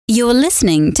You're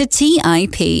listening to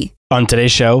TIP. On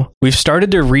today's show, we've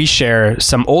started to reshare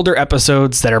some older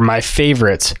episodes that are my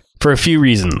favorites for a few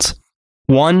reasons.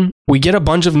 One, we get a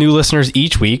bunch of new listeners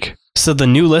each week, so the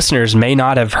new listeners may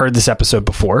not have heard this episode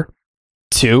before.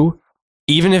 Two,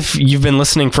 even if you've been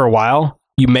listening for a while,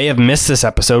 you may have missed this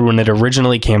episode when it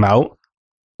originally came out.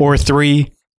 Or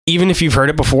three, even if you've heard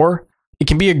it before, it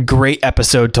can be a great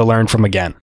episode to learn from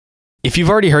again. If you've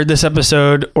already heard this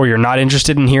episode or you're not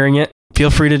interested in hearing it, feel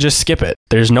free to just skip it.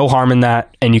 There's no harm in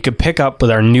that, and you can pick up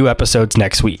with our new episodes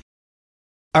next week.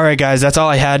 All right, guys, that's all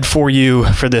I had for you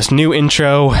for this new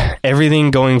intro.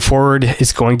 Everything going forward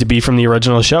is going to be from the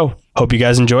original show. Hope you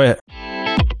guys enjoy it.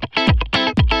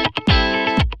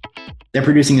 They're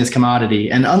producing this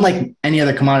commodity. And unlike any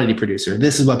other commodity producer,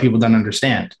 this is what people don't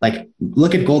understand. Like,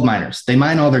 look at gold miners. They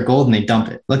mine all their gold and they dump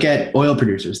it. Look at oil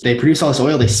producers. They produce all this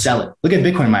oil, they sell it. Look at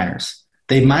Bitcoin miners.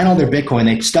 They mine all their Bitcoin.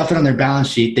 They stuff it on their balance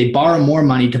sheet. They borrow more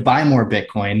money to buy more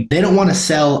Bitcoin. They don't want to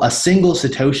sell a single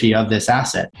Satoshi of this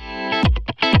asset.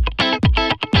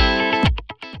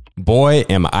 Boy,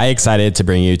 am I excited to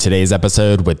bring you today's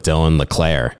episode with Dylan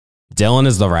LeClair. Dylan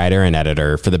is the writer and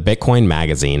editor for the Bitcoin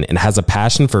magazine and has a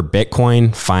passion for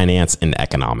Bitcoin, finance, and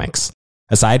economics.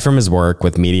 Aside from his work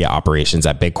with media operations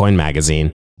at Bitcoin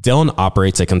magazine, Dylan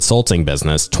operates a consulting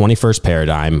business, 21st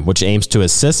Paradigm, which aims to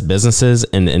assist businesses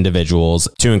and individuals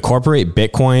to incorporate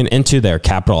Bitcoin into their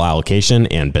capital allocation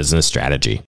and business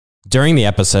strategy. During the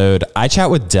episode, I chat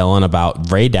with Dylan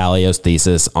about Ray Dalio's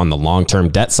thesis on the long-term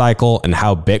debt cycle and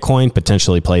how Bitcoin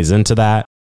potentially plays into that,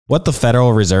 what the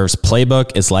Federal Reserve's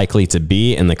playbook is likely to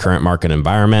be in the current market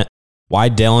environment,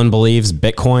 why Dylan believes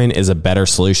Bitcoin is a better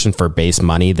solution for base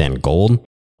money than gold,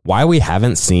 why we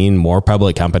haven't seen more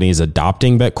public companies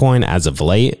adopting Bitcoin as of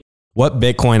late, what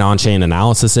Bitcoin on-chain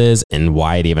analysis is and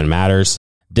why it even matters,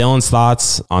 Dylan's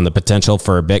thoughts on the potential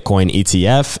for a Bitcoin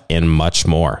ETF, and much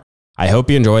more. I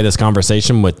hope you enjoy this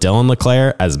conversation with Dylan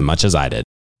LeClair as much as I did.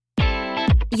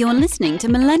 You're listening to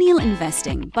Millennial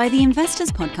Investing by the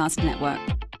Investors Podcast Network,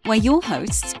 where your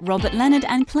hosts, Robert Leonard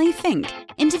and Clay Fink,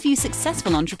 interview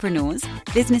successful entrepreneurs,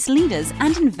 business leaders,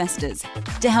 and investors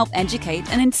to help educate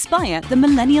and inspire the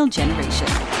millennial generation.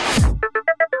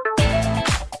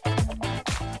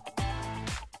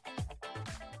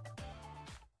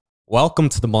 Welcome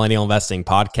to the Millennial Investing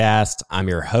Podcast. I'm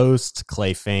your host,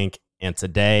 Clay Fink, and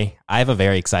today I have a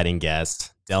very exciting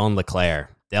guest, Dylan LeClair.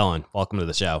 Dylan, welcome to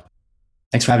the show.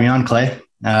 Thanks for having me on, Clay.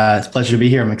 It's a pleasure to be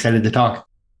here. I'm excited to talk.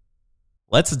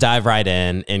 Let's dive right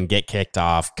in and get kicked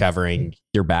off covering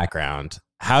your background.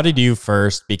 How did you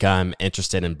first become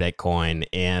interested in Bitcoin,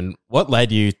 and what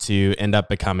led you to end up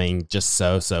becoming just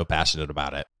so passionate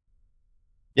about it?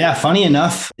 Yeah, funny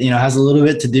enough, has a little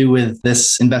bit to do with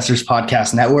this Investors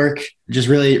Podcast Network. Just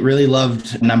really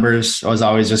loved numbers. I was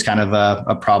always just kind of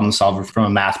a problem solver from a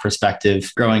math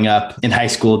perspective. Growing up in high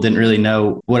school, didn't really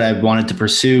know what I wanted to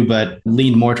pursue, but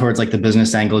leaned more towards like the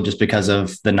business angle just because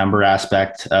of the number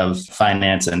aspect of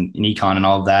finance and econ and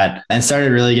all of that. And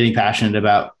started really getting passionate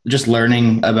about just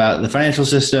learning about the financial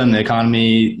system, the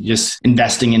economy, just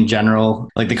investing in general.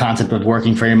 Like the concept of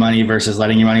working for your money versus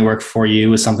letting your money work for you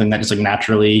was something that just like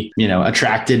naturally,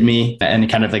 attracted me and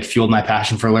kind of like fueled my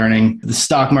passion for learning the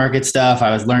stock market stuff.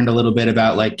 I learned a little bit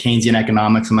about like Keynesian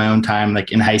economics in my own time,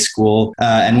 like in high school,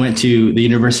 and went to the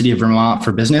University of Vermont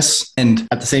for business. And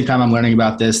at the same time I'm learning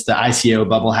about this, the ICO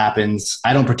bubble happens.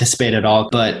 I don't participate at all,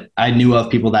 but I knew of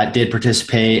people that did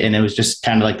participate, and it was just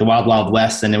kind of like the wild, wild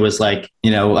west. And it was like,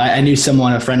 I knew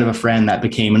someone, a friend of a friend, that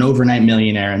became an overnight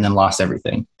millionaire and then lost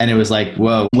everything. And it was like,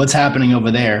 whoa, what's happening over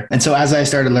there? And so as I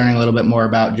started learning a little bit more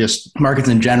about just markets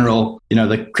in general,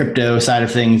 the crypto side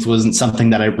of things wasn't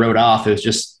something that I wrote off. It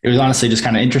was honestly just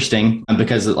kind of interesting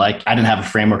because I didn't have a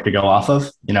framework to go off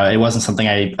of. It wasn't something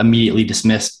I immediately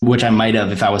dismissed, which I might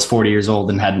have if I was 40 years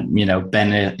old and had,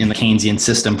 been in the Keynesian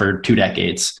system for 2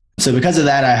 decades. So because of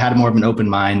that, I had more of an open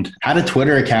mind, had a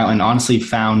Twitter account, and honestly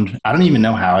found, I don't even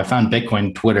know how, I found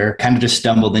Bitcoin Twitter, kind of just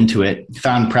stumbled into it,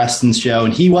 found Preston's show,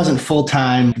 and he wasn't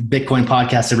full-time Bitcoin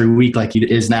podcast every week like he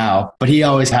is now, but he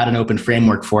always had an open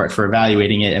framework for it, for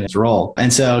evaluating it and its role.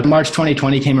 And so March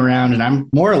 2020 came around, and I'm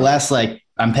more or less like,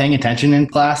 I'm paying attention in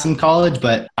class in college,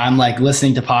 but I'm like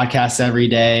listening to podcasts every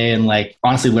day and like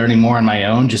honestly learning more on my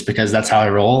own just because that's how I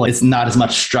roll. It's not as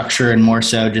much structure and more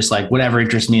so just like whatever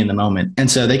interests me in the moment. And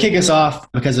so they kick us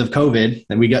off because of COVID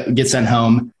and we get sent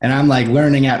home, and I'm like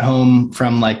learning at home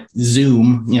from like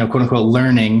Zoom, quote unquote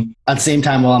learning at the same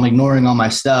time while I'm ignoring all my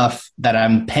stuff that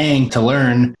I'm paying to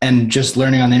learn and just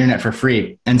learning on the internet for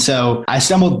free. And so I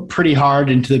stumbled pretty hard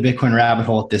into the Bitcoin rabbit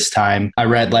hole at this time. I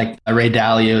read like Ray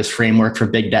Dalio's framework for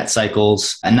big debt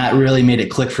cycles. And that really made it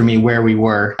click for me where we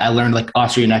were. I learned like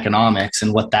Austrian economics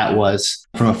and what that was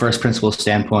from a first principle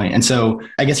standpoint. And so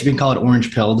I guess you can call it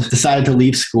orange pilled, decided to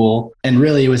leave school. And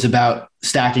really it was about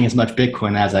stacking as much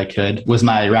Bitcoin as I could was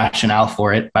my rationale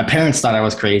for it. My parents thought I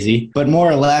was crazy, but more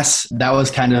or less that was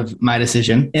kind of my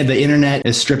decision. And the internet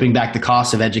is stripping back the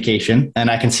cost of education, and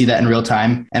I can see that in real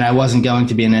time. And I wasn't going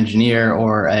to be an engineer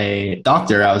or a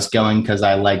doctor. I was going because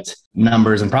I liked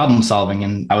numbers and problem solving,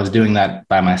 and I was doing that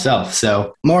by myself.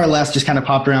 So more or less just kind of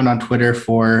popped around on Twitter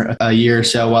for a year or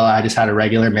so while I just had a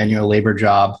regular manual labor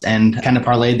job, and kind of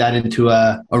parlayed that into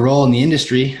a role in the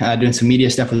industry, doing some media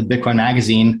stuff with Bitcoin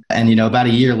Magazine. And, about a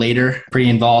year later, pretty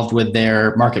involved with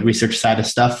their market research side of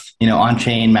stuff,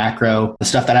 on-chain, macro, the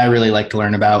stuff that I really like to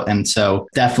learn about. And so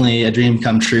definitely a dream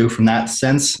come true from that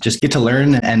sense. Just get to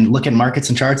learn and look at markets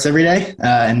and charts every day.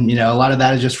 And, a lot of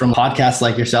that is just from podcasts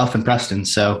like yourself and Preston.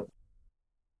 So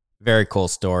very cool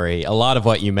story. A lot of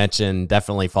what you mentioned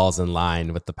definitely falls in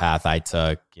line with the path I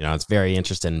took. It's very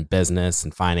interested in business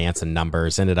and finance and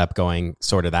numbers. Ended up going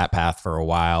sort of that path for a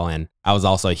while. And I was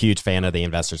also a huge fan of the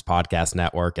Investors Podcast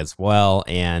Network as well,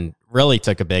 and really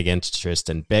took a big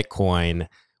interest in Bitcoin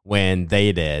when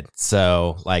they did.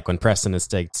 So like when Preston and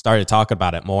Stig started talking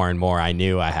about it more and more, I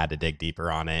knew I had to dig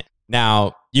deeper on it.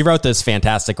 Now, you wrote this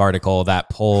fantastic article that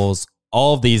pulls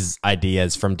all of these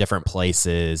ideas from different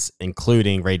places,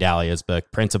 including Ray Dalio's book,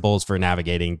 Principles for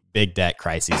Navigating Big Debt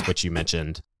Crises, which you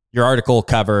mentioned. Your article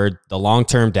covered the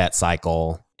long-term debt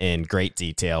cycle in great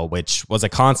detail, which was a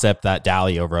concept that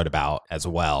Dalio wrote about as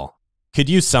well. Could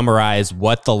you summarize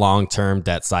what the long-term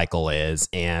debt cycle is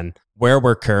and where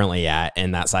we're currently at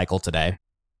in that cycle today?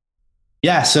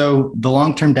 Yeah. So the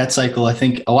long-term debt cycle, I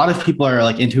think a lot of people are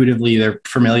like intuitively, they're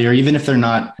familiar, even if they're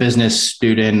not business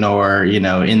student or,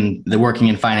 in the working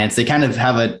in finance, they kind of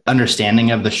have an understanding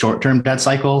of the short-term debt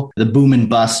cycle, the boom and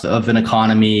bust of an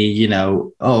economy,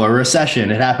 a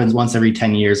recession, it happens once every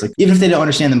 10 years. Like, even if they don't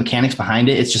understand the mechanics behind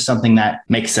it, it's just something that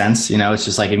makes sense. It's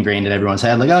just like ingrained in everyone's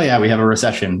head, like, oh yeah, we have a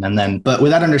recession. And then, but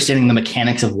without understanding the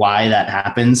mechanics of why that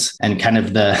happens and kind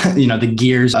of the, the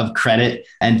gears of credit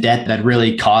and debt that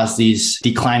really cause these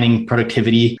declining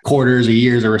productivity quarters or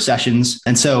years or recessions.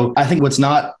 And so I think what's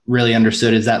not really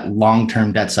understood is that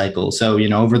long-term debt cycle. So,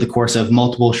 over the course of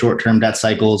multiple short-term debt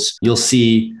cycles, you'll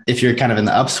see, if you're kind of in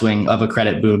the upswing of a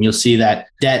credit boom, you'll see that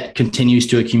debt continues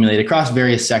to accumulate across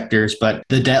various sectors, but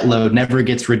the debt load never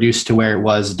gets reduced to where it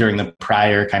was during the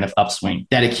prior kind of upswing.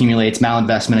 Debt accumulates,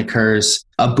 malinvestment occurs,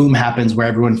 a boom happens where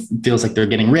everyone feels like they're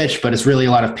getting rich, but it's really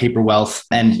a lot of paper wealth.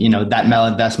 And, that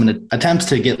malinvestment attempts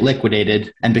to get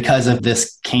liquidated. And because of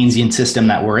this Keynesian system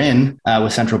that we're in,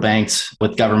 with central banks,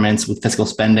 with governments, with fiscal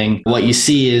spending, what you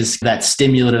see is that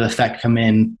stimulative effect come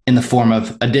in the form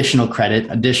of additional credit,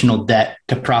 additional debt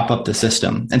to prop up the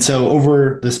system. And so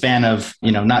over the span of,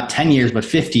 not 10 years, but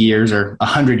 50 years or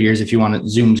 100 years, if you want to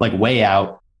zoom like way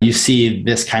out, you see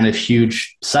this kind of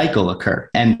huge cycle occur.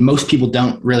 And most people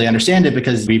don't really understand it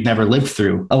because we've never lived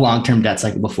through a long-term debt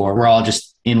cycle before. We're all just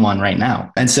in one right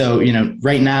now. And so,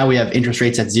 right now we have interest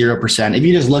rates at 0%. If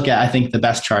you just look at, I think the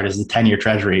best chart is the 10-year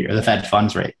treasury or the Fed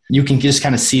funds rate. You can just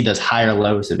kind of see those higher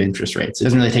lows of interest rates. It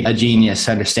doesn't really take a genius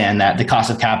to understand that the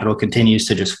cost of capital continues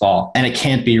to just fall and it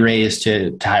can't be raised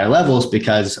to higher levels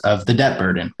because of the debt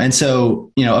burden. And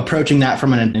so, approaching that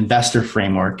from an investor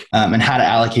framework and how to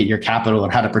allocate your capital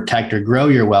and how to protect or grow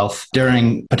your wealth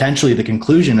during potentially the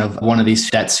conclusion of one of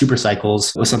these debt super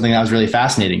cycles was something that was really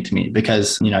fascinating to me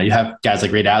because, you have guys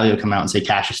like Ray Dalio come out and say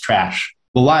cash is trash.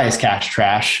 Well, why is cash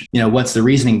trash? What's the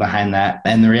reasoning behind that?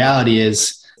 And the reality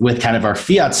is, with kind of our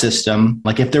fiat system,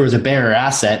 like if there was a bearer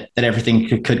asset that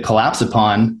everything could collapse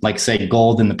upon, like say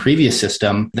gold in the previous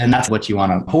system, then that's what you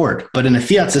want to hoard. But in a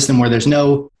fiat system where there's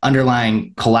no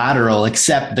underlying collateral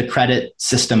except the credit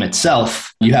system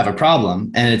itself, you have a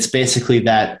problem. And it's basically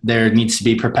that there needs to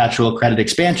be perpetual credit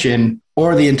expansion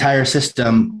or the entire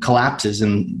system collapses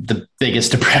in the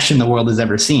biggest depression the world has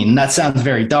ever seen. And that sounds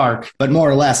very dark, but more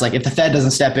or less, like if the Fed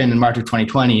doesn't step in March of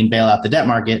 2020 and bail out the debt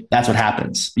market, that's what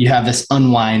happens. You have this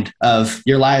unwind of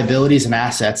your liabilities and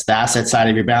assets. The asset side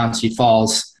of your balance sheet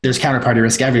falls. There's counterparty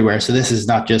risk everywhere. So this is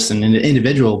not just an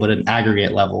individual, but an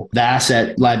aggregate level. The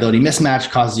asset liability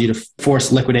mismatch causes you to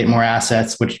force liquidate more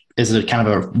assets, which is a kind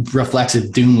of a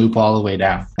reflexive doom loop all the way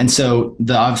down. And so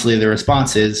obviously the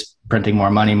response is printing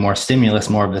more money, more stimulus,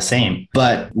 more of the same.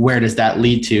 But where does that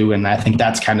lead to? And I think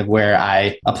that's kind of where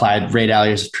I applied Ray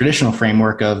Dalio's traditional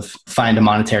framework of find a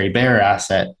monetary bearer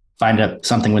asset, find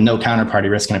something with no counterparty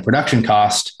risk and a production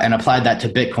cost, and applied that to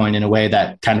Bitcoin in a way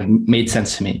that kind of made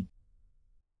sense to me.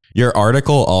 Your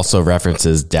article also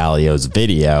references Dalio's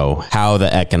video, How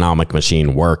the Economic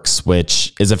Machine Works,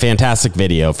 which is a fantastic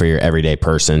video for your everyday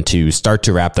person to start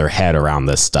to wrap their head around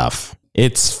this stuff.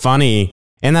 It's funny,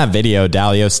 in that video,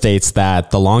 Dalio states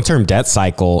that the long-term debt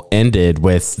cycle ended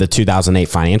with the 2008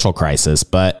 financial crisis,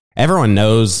 but everyone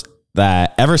knows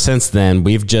that ever since then,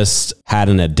 we've just had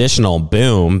an additional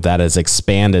boom that has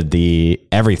expanded the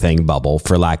everything bubble,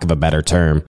 for lack of a better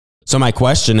term. So my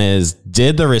question is,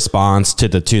 did the response to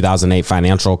the 2008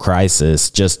 financial crisis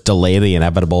just delay the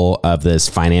inevitable of this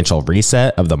financial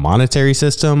reset of the monetary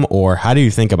system, or how do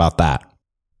you think about that?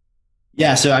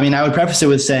 Yeah, so I would preface it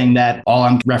with saying that all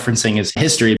I'm referencing is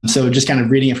history. So just kind of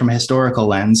reading it from a historical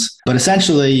lens. But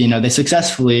essentially, they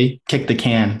successfully kicked the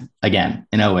can again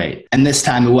in '08. And this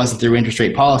time it wasn't through interest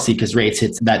rate policy because rates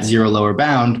hit that zero lower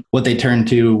bound. What they turned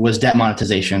to was debt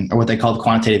monetization, or what they called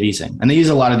quantitative easing. And they use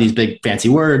a lot of these big fancy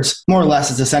words. More or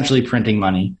less, it's essentially printing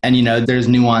money. And, there's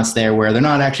nuance there where they're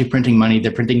not actually printing money.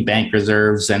 They're printing bank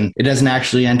reserves, and it doesn't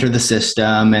actually enter the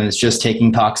system. And it's just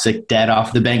taking toxic debt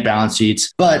off the bank balance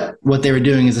sheets. But what they were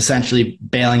doing is essentially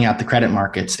bailing out the credit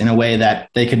markets in a way that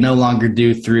they could no longer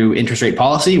do through interest rate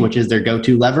policy, which is their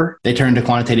go-to lever. They turned to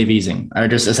quantitative easing, or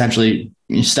just essentially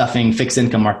stuffing fixed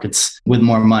income markets with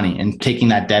more money and taking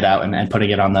that debt out and putting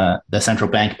it on the central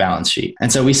bank balance sheet.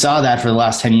 And so we saw that for the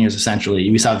last 10 years, essentially.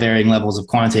 We saw varying levels of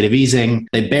quantitative easing.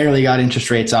 They barely got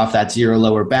interest rates off that zero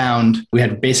lower bound. We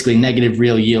had basically negative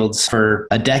real yields for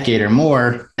a decade or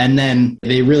more. And then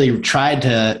they really tried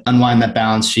to unwind that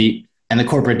balance sheet, and the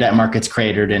corporate debt markets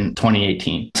cratered in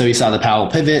 2018. So we saw the Powell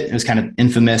pivot. It was kind of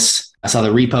infamous. I saw the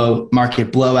repo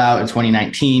market blowout in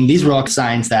 2019. These were all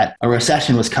signs that a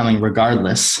recession was coming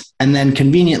regardless. And then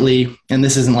conveniently, and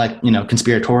this isn't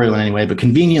conspiratorial in any way, but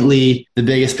conveniently, the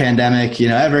biggest pandemic,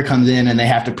 ever comes in, and they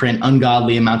have to print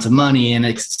ungodly amounts of money, and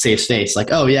it saves face.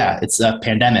 Like, oh yeah, it's a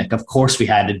pandemic. Of course we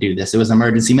had to do this. It was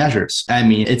emergency measures.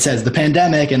 It says the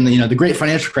pandemic and the great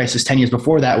financial crisis 10 years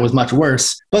before that was much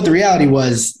worse. But the reality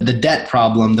was the debt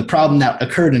problem, the problem that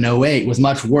occurred in '08 was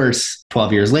much worse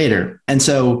 12 years later. And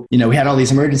so, we had all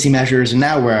these emergency measures, and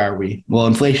now where are we? Well,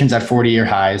 inflation's at 40-year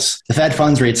highs. The Fed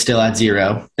funds rate's still at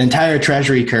zero. The entire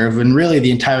treasury curve and really the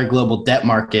entire global debt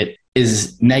market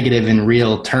is negative in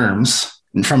real terms,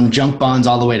 from junk bonds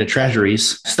all the way to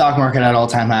treasuries, stock market at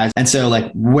all-time highs. And so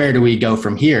where do we go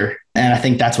from here? And I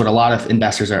think that's what a lot of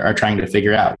investors are trying to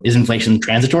figure out. Is inflation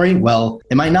transitory? Well,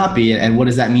 it might not be. And what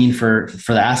does that mean for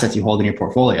the assets you hold in your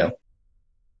portfolio?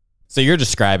 So you're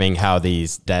describing how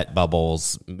these debt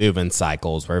bubbles move in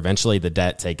cycles where eventually the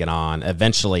debt taken on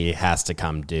eventually has to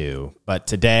come due. But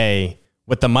today,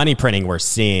 with the money printing we're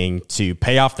seeing to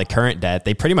pay off the current debt,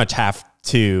 they pretty much have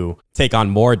to take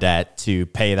on more debt to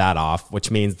pay that off,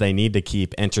 which means they need to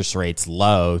keep interest rates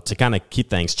low to kind of keep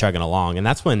things chugging along. And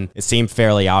that's when it seemed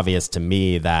fairly obvious to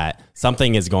me that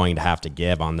something is going to have to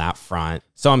give on that front.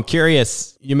 So I'm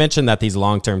curious, you mentioned that these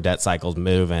long-term debt cycles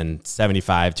move in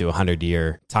 75 to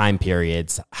 100-year time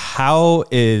periods. How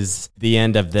is the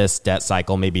end of this debt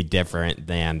cycle maybe different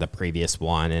than the previous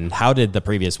one? And how did the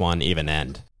previous one even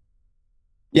end?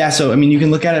 Yeah. So, you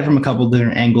can look at it from a couple of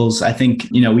different angles. I think,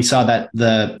 we saw that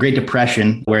the Great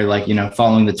Depression, where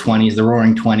following the 20s, the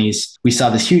roaring 20s, we saw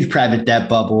this huge private debt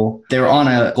bubble. They were on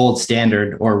a gold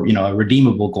standard, or, a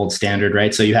redeemable gold standard,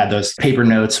 right? So you had those paper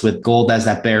notes with gold as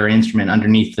that bearer instrument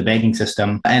underneath the banking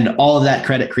system. And all of that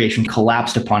credit creation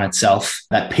collapsed upon itself,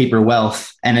 that paper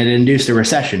wealth, and it induced a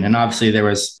recession. And obviously there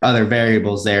was other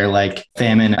variables there like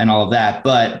famine and all of that.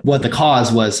 But what the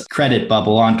cause was credit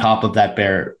bubble on top of that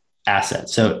bearer asset.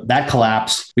 So that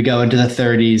collapsed. We go into the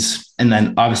 30s, and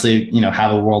then obviously,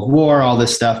 have a world war, all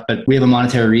this stuff, but we have a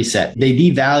monetary reset. They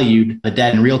devalued the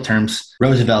debt in real terms.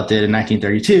 Roosevelt did in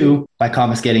 1932 by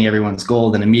confiscating everyone's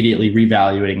gold and immediately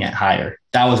revaluing it higher.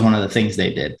 That was one of the things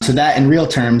they did. So that in real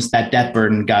terms, that debt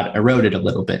burden got eroded a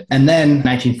little bit. And then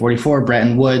 1944,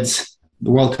 Bretton Woods, the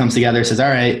world comes together, says,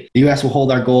 all right, the US will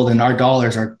hold our gold and our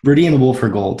dollars are redeemable for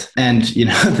gold. And,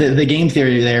 the game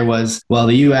theory there was, well,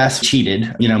 the US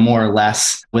cheated, more or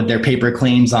less with their paper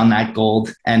claims on that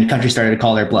gold, and countries started to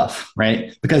call their bluff,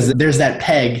 right? Because there's that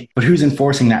peg, but who's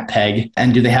enforcing that peg?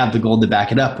 And do they have the gold to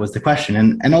back it up was the question.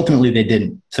 And ultimately they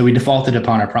didn't. So we defaulted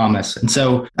upon our promise. And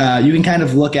so you can kind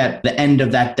of look at the end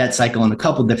of that debt cycle in a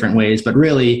couple different ways, but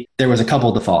really there was a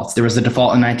couple defaults. There was the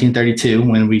default in 1932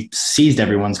 when we seized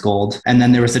everyone's gold. And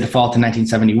then there was the default in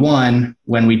 1971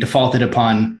 when we defaulted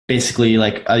upon basically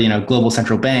global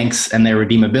central banks and their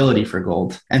redeemability for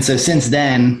gold. And so since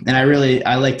then, and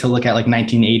I like to look at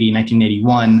 1980,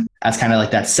 1981, as kind of like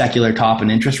that secular top in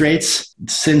interest rates.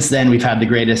 Since then, we've had the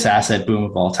greatest asset boom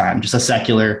of all time, just a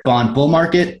secular bond bull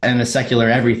market and a secular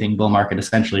everything bull market,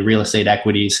 essentially real estate,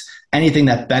 equities, anything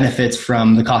that benefits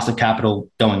from the cost of capital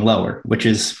going lower, which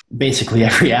is basically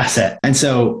every asset. And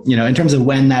so, in terms of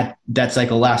when that debt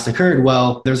cycle last occurred,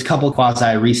 well, there's a couple of quasi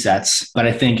resets, but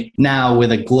I think now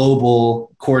with a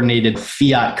global coordinated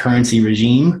fiat currency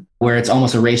regime where it's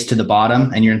almost a race to the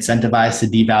bottom and you're incentivized to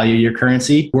devalue your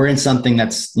currency, we're in something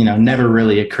that's, never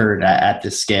really occurred at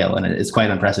this scale. And it's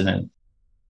quite unprecedented.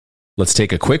 Let's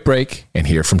take a quick break and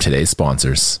hear from today's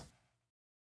sponsors.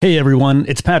 Hey everyone,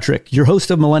 it's Patrick, your host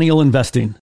of Millennial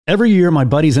Investing. Every year, my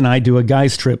buddies and I do a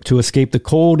guy's trip to escape the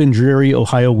cold and dreary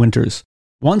Ohio winters.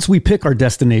 Once we pick our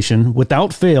destination,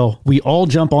 without fail, we all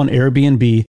jump on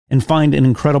Airbnb and find an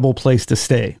incredible place to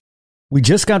stay. We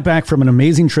just got back from an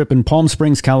amazing trip in Palm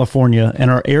Springs, California,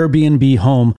 and our Airbnb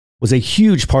home was a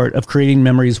huge part of creating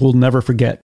memories we'll never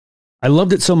forget. I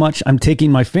loved it so much, I'm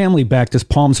taking my family back to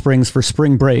Palm Springs for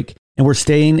spring break, and we're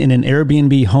staying in an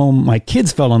Airbnb home my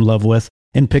kids fell in love with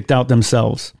and picked out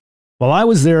themselves. While I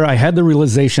was there, I had the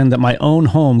realization that my own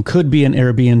home could be an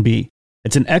Airbnb.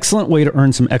 It's an excellent way to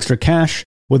earn some extra cash,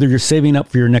 whether you're saving up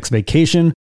for your next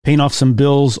vacation, paying off some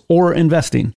bills, or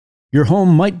investing. Your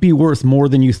home might be worth more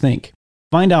than you think.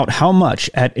 Find out how much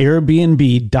at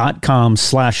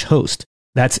airbnb.com/host.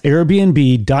 That's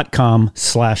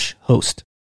airbnb.com/host.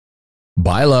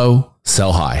 Buy low,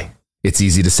 sell high. It's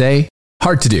easy to say,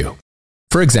 hard to do.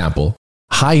 For example,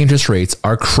 high interest rates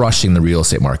are crushing the real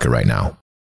estate market right now.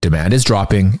 Demand is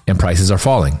dropping and prices are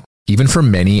falling, even for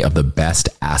many of the best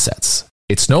assets.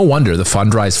 It's no wonder the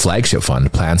Fundrise flagship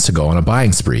fund plans to go on a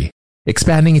buying spree,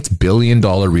 expanding its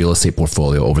billion-dollar real estate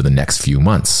portfolio over the next few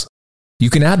months. You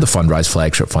can add the Fundrise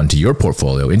flagship fund to your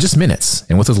portfolio in just minutes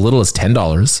and with as little as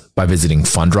 $10 by visiting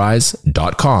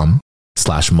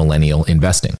fundrise.com/millennial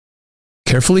investing.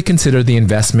 Carefully consider the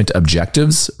investment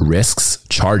objectives, risks,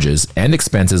 charges, and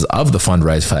expenses of the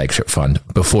Fundrise flagship fund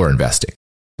before investing.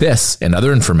 This and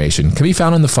other information can be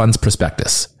found in the fund's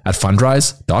prospectus at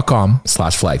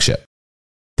fundrise.com/flagship.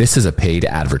 This is a paid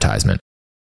advertisement.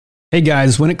 Hey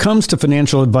guys, when it comes to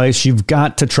financial advice, you've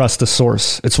got to trust a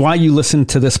source. It's why you listen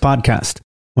to this podcast.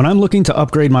 When I'm looking to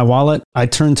upgrade my wallet, I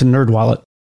turn to NerdWallet.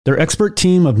 Their expert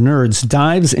team of nerds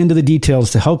dives into the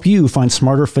details to help you find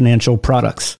smarter financial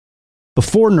products.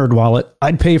 Before NerdWallet,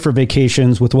 I'd pay for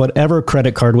vacations with whatever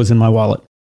credit card was in my wallet.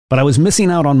 But I was missing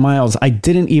out on miles I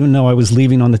didn't even know I was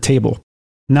leaving on the table.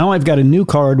 Now I've got a new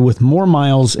card with more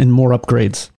miles and more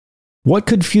upgrades. What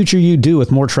could future you do with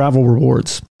more travel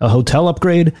rewards? A hotel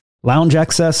upgrade? Lounge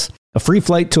access, a free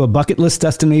flight to a bucket list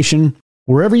destination.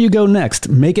 Wherever you go next,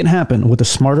 make it happen with a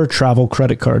smarter travel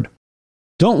credit card.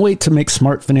 Don't wait to make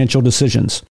smart financial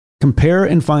decisions. Compare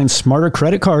and find smarter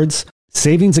credit cards,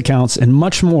 savings accounts, and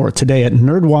much more today at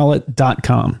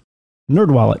nerdwallet.com.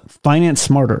 NerdWallet, finance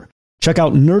smarter. Check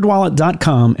out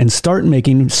nerdwallet.com and start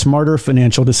making smarter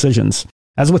financial decisions.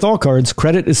 As with all cards,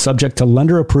 credit is subject to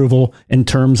lender approval and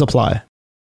terms apply.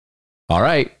 All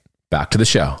right, back to the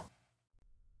show.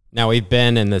 Now, we've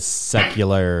been in this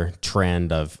secular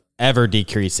trend of ever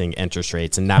decreasing interest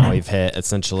rates, and now we've hit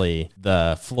essentially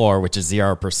the floor, which is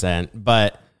 0%.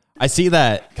 But I see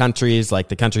that countries like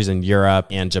the countries in Europe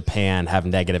and Japan have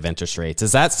negative interest rates.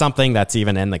 Is that something that's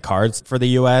even in the cards for the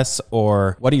US,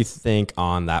 or what do you think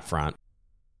on that front?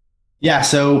 Yeah,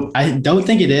 so I don't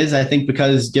think it is. I think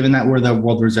because given that we're the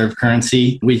world reserve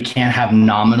currency, we can't have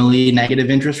nominally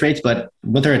negative interest rates. But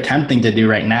what they're attempting to do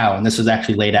right now, and this was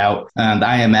actually laid out, the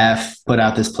IMF put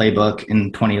out this playbook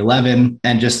in 2011,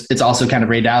 and just it's also kind of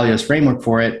Ray Dalio's framework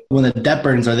for it. When the debt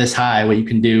burdens are this high, what you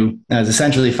can do is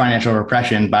essentially financial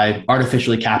repression by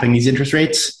artificially capping these interest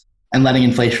rates and letting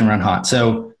inflation run hot.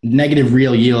 So negative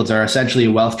real yields are essentially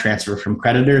a wealth transfer from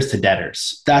creditors to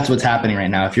debtors. That's what's happening right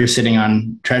now. If you're sitting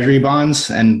on treasury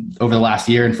bonds and over the last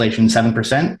year, inflation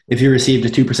 7%, if you received a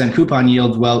 2% coupon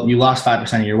yield, well, you lost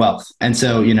 5% of your wealth. And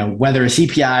so, whether a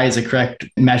CPI is a correct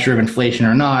measure of inflation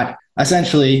or not,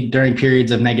 essentially during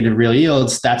periods of negative real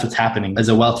yields, that's what's happening as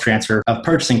a wealth transfer of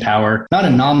purchasing power, not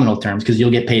in nominal terms, because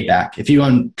you'll get paid back. If you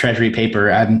own treasury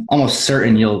paper, I'm almost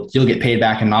certain you'll get paid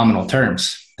back in nominal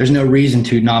terms. There's no reason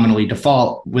to nominally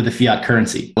default with a fiat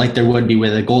currency like there would be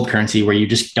with a gold currency where you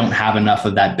just don't have enough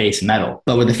of that base metal.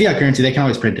 But with the fiat currency, they can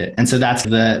always print it. And so that's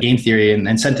the game theory and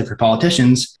incentive for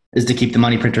politicians is to keep the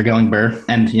money printer going,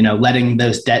 and, letting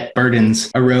those debt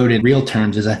burdens erode in real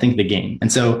terms is, I think, the game.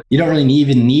 And so you don't really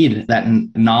even need that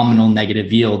nominal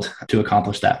negative yield to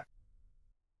accomplish that.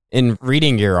 In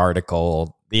reading your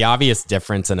article, the obvious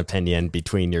difference in opinion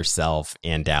between yourself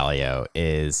and Dalio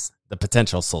is the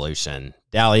potential solution.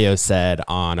 Dalio said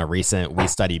on a recent We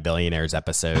Study Billionaires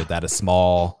episode that a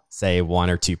small, say 1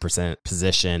 or 2%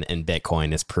 position in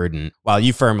Bitcoin is prudent. While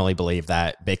you firmly believe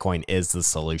that Bitcoin is the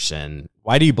solution,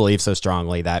 why do you believe so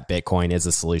strongly that Bitcoin is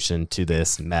a solution to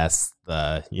this mess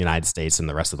the United States and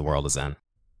the rest of the world is in?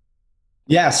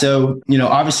 Yeah. So,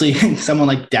 obviously someone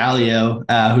like Dalio,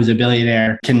 who's a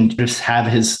billionaire, can just have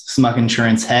his smug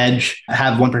insurance hedge,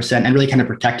 have 1% and really kind of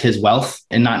protect his wealth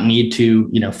and not need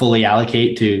to, fully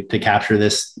allocate to capture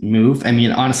this move. I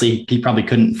mean, honestly, he probably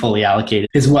couldn't fully allocate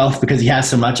his wealth because he has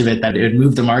so much of it that it would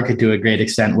move the market to a great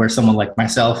extent, where someone like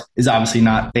myself is obviously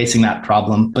not facing that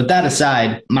problem. But that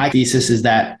aside, my thesis is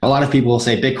that a lot of people will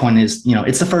say Bitcoin is,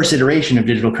 it's the first iteration of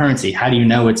digital currency. How do you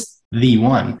know it's the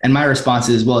one? And my response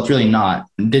is, well, it's really not.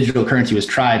 Digital currency was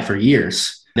tried for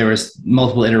years. There was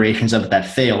multiple iterations of it that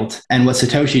failed. And what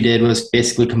Satoshi did was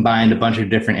basically combined a bunch of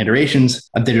different iterations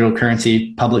of digital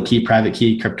currency, public key, private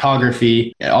key,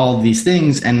 cryptography, all of these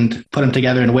things, and put them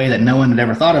together in a way that no one had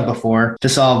ever thought of before to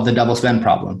solve the double spend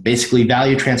problem. Basically,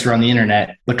 value transfer on the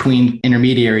internet between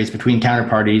intermediaries, between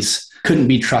counterparties, couldn't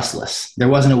be trustless. There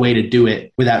wasn't a way to do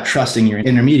it without trusting your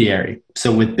intermediary.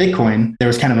 So with Bitcoin, there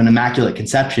was kind of an immaculate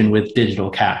conception with digital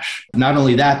cash. Not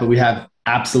only that, but we have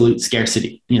absolute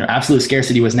scarcity. Absolute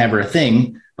scarcity was never a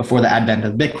thing before the advent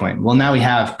of Bitcoin. Well, now we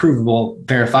have provable,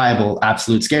 verifiable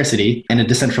absolute scarcity in a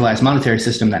decentralized monetary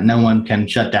system that no one can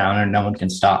shut down or no one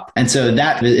can stop. And so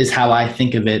that is how I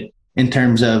think of it in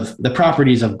terms of the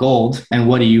properties of gold and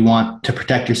what do you want to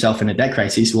protect yourself in a debt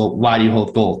crisis? Well, why do you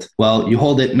hold gold? Well, you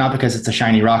hold it not because it's a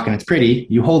shiny rock and it's pretty.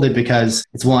 You hold it because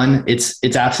it's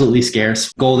absolutely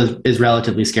scarce. Gold is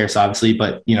relatively scarce, obviously,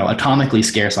 but atomically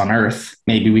scarce on Earth.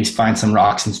 Maybe we find some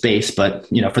rocks in space, but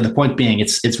for the point being,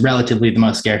 it's relatively the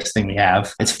most scarce thing we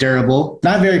have. It's durable,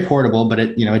 not very portable, but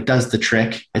it does the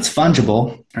trick. It's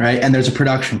fungible, right? And there's a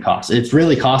production cost. It's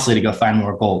really costly to go find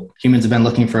more gold. Humans have been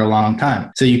looking for a long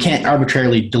time. So you can't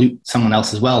arbitrarily dilute someone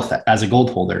else's wealth as a gold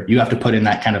holder. You have to put in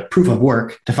that kind of proof of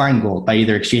work to find gold by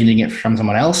either exchanging it from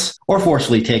someone else or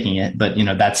forcefully taking it. But,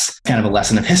 that's kind of a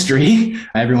lesson of history.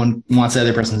 Everyone wants the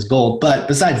other person's gold. But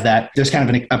besides that, there's kind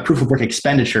of a proof of work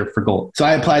expenditure for gold. So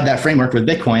I applied that framework with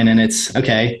Bitcoin, and it's,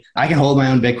 okay, I can hold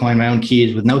my own Bitcoin, my own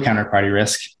keys with no counterparty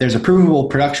risk. There's a provable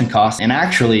production cost. And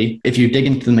actually, if you dig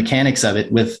into the mechanics of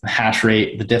it with hash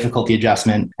rate, the difficulty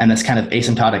adjustment, and this kind of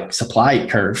asymptotic supply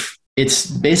curve, it's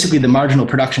basically the marginal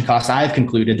production cost. I've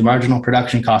concluded the marginal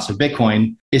production cost of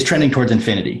Bitcoin is trending towards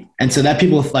infinity. And so that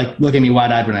people look at me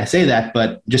wide-eyed when I say that,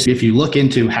 but just if you look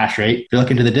into hash rate, if you look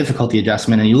into the difficulty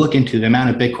adjustment, and you look into the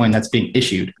amount of Bitcoin that's being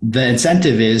issued, the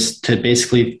incentive is to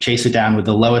basically chase it down with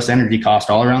the lowest energy cost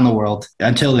all around the world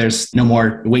until there's no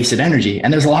more wasted energy.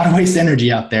 And there's a lot of wasted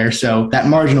energy out there. So that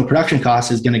marginal production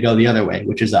cost is going to go the other way,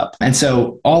 which is up. And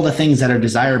so all the things that are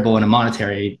desirable in a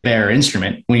monetary bearer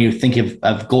instrument, when you think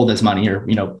of gold as money or,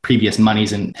 previous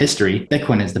monies in history,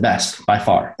 Bitcoin is the best by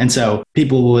far. And so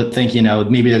people would think,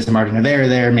 maybe there's a margin of error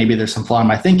there. Maybe there's some flaw in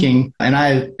my thinking. And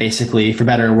I basically, for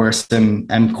better or worse,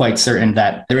 am quite certain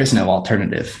that there is no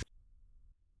alternative.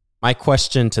 My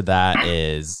question to that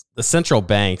is, the central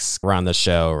banks are on the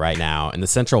show right now, and the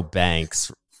central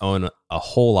banks own a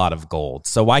whole lot of gold.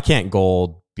 So why can't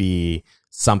gold be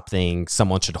something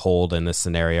someone should hold in this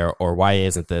scenario? Or why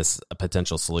isn't this a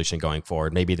potential solution going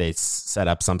forward? Maybe they set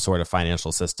up some sort of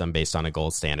financial system based on a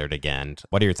gold standard again.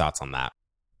 What are your thoughts on that?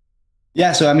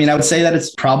 Yeah. So, I would say that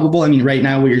it's probable. Right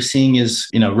now what you're seeing is,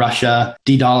 Russia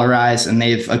de-dollarize, and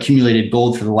they've accumulated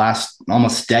gold for the last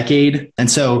almost decade. And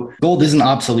so gold isn't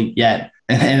obsolete yet.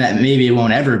 And maybe it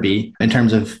won't ever be in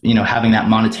terms of, having that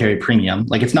monetary premium.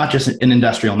 Like, it's not just an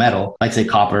industrial metal, like say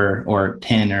copper or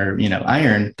tin or,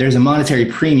 iron. There's a monetary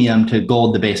premium to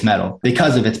gold, the base metal,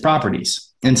 because of its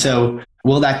properties. And so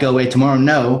will that go away tomorrow?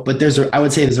 No, but I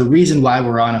would say there's a reason why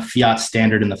we're on a fiat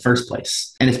standard in the first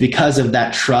place. And it's because of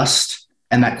that trust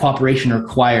and that cooperation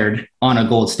required on a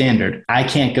gold standard. I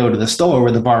can't go to the store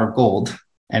with a bar of gold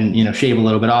and, shave a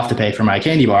little bit off to pay for my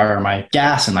candy bar or my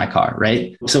gas in my car,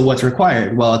 right? So what's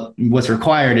required? Well, what's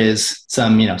required is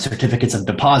some, certificates of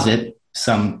deposit,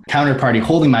 some counterparty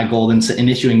holding my gold and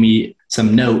issuing me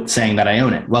some note saying that I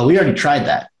own it. Well, we already tried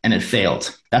that and it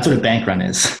failed. That's what a bank run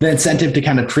is. The incentive to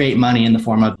kind of create money in the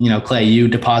form of, Clay, you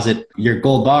deposit your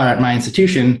gold bar at my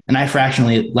institution and I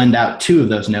fractionally lend out 2 of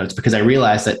those notes because I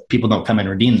realize that people don't come and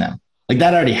redeem them. Like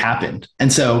that already happened.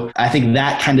 And so I think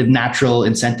that kind of natural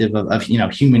incentive of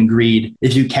human greed,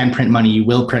 if you can print money, you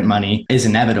will print money, is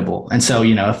inevitable. And so,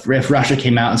 if Russia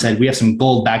came out and said, we have some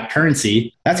gold backed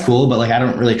currency, that's cool. But like, I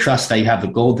don't really trust that you have the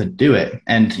gold to do it.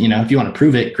 And, if you want to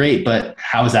prove it, great. But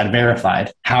how is that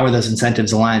verified? How are those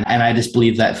incentives aligned? And I just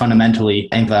believe that fundamentally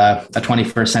in a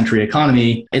 21st century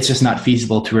economy, it's just not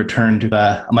feasible to return to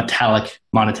a metallic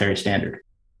monetary standard.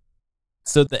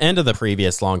 So the end of the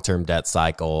previous long-term debt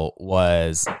cycle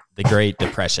was the Great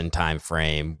Depression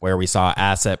timeframe where we saw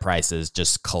asset prices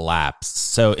just collapse.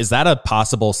 So is that a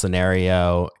possible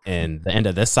scenario in the end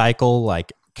of this cycle?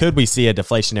 Like, could we see a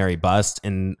deflationary bust,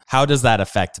 and how does that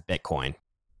affect Bitcoin?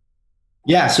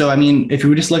 Yeah. So, I mean, if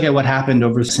we just look at what happened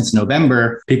since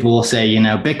November, people will say,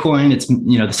 Bitcoin, it's,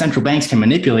 the central banks can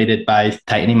manipulate it by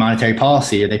tightening monetary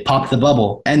policy, or they popped the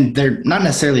bubble. And they're not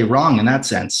necessarily wrong in that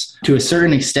sense. To a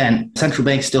certain extent, central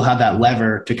banks still have that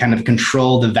lever to kind of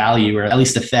control the value, or at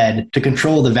least the Fed, to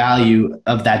control the value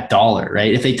of that dollar,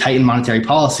 right? If they tighten monetary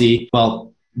policy,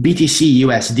 well, BTC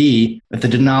USD, if the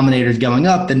denominator is going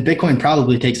up, then Bitcoin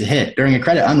probably takes a hit. During a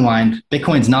credit unwind,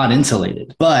 Bitcoin's not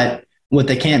insulated. But what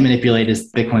they can't manipulate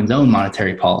is Bitcoin's own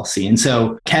monetary policy. And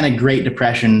so can a Great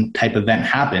Depression type event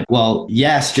happen? Well,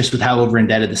 yes, just with how over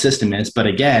indebted the system is. But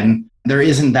again, there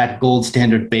isn't that gold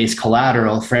standard based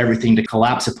collateral for everything to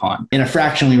collapse upon. In a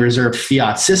fractionally reserved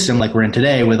fiat system like we're in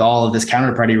today, with all of this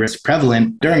counterparty risk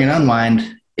prevalent, during an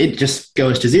unwind, it just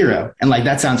goes to zero. And like,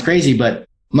 that sounds crazy, but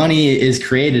money is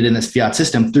created in this fiat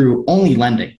system through only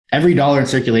lending. Every dollar in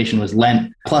circulation was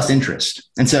lent plus interest.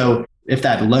 And so if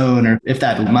that loan or if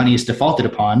that money is defaulted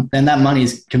upon, then that money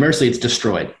is, conversely, it's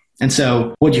destroyed. And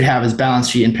so what you have is balance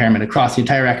sheet impairment across the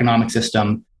entire economic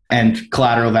system, and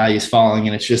collateral values falling,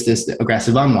 and it's just this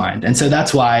aggressive unwind. And so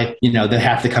that's why, they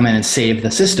have to come in and save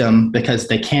the system, because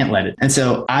they can't let it. And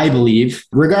so I believe,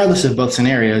 regardless of both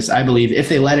scenarios, I believe if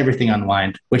they let everything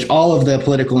unwind, which all of the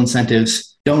political incentives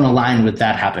don't align with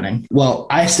that happening, well,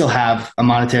 I still have a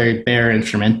monetary bearer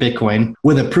instrument, Bitcoin,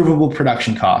 with a provable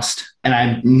production cost. And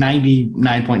I'm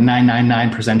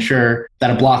 99.999% sure that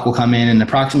a block will come in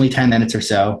approximately 10 minutes or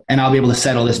so, and I'll be able to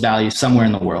settle this value somewhere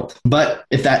in the world. But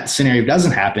if that scenario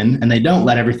doesn't happen, and they don't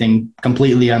let everything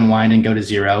completely unwind and go to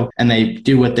zero, and they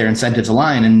do what their incentives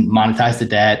align and monetize the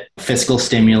debt, fiscal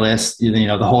stimulus,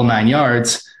 the whole 9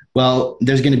 yards, well,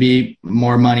 there's going to be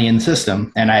more money in the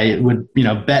system. And I would,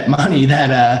 bet money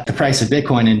that the price of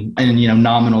Bitcoin in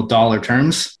nominal dollar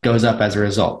terms goes up as a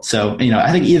result. So,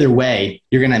 I think either way,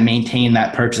 you're going to maintain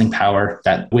that purchasing power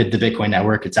that with the Bitcoin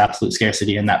network, it's absolute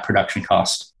scarcity and that production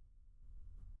cost.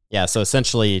 Yeah. So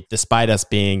essentially, despite us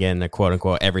being in a quote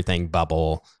unquote everything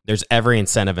bubble, there's every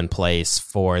incentive in place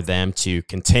for them to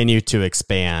continue to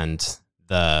expand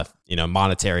the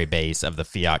monetary base of the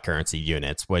fiat currency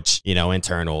units, which, in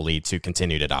turn will lead to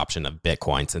continued adoption of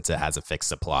Bitcoin since it has a fixed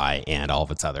supply and all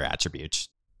of its other attributes.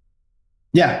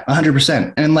 Yeah,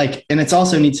 100%. And it's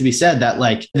also needs to be said that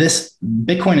this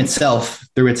Bitcoin itself,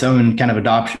 through its own kind of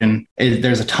adoption,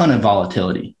 there's a ton of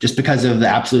volatility just because of the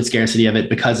absolute scarcity of it,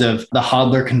 because of the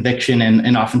hodler conviction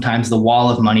and oftentimes the wall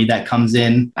of money that comes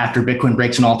in after Bitcoin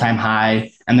breaks an all-time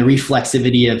high, and the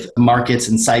reflexivity of markets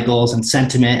and cycles and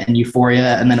sentiment and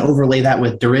euphoria, and then overlay that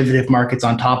with derivative markets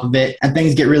on top of it, and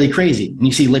things get really crazy. And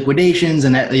you see liquidations,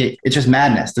 and it's just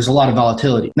madness. There's a lot of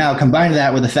volatility. Now, combine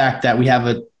that with the fact that we have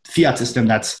a fiat system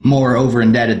that's more over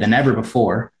indebted than ever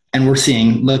before. And we're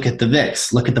seeing, look at the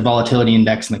VIX, look at the volatility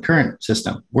index in the current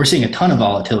system. We're seeing a ton of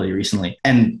volatility recently,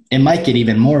 and it might get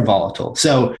even more volatile.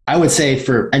 So I would say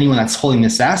for anyone that's holding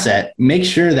this asset, make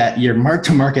sure that your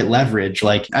mark-to-market leverage,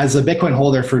 as a Bitcoin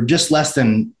holder for just less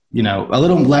than a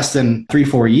little less than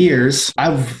 3-4 years,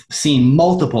 I've seen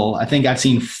I think I've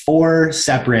seen 4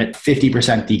 separate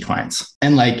 50% declines.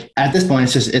 And at this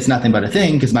point, it's nothing but a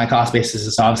thing, because my cost basis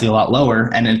is obviously a lot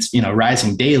lower and it's,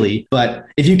 rising daily. But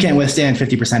if you can't withstand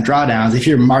 50% drawdowns, if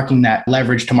you're marking that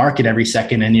leverage to market every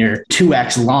second and you're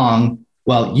 2x long,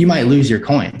 well, you might lose your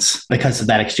coins because of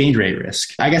that exchange rate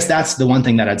risk. I guess that's the one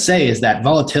thing that I'd say is that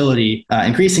volatility,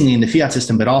 increasingly in the fiat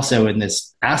system, but also in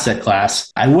this asset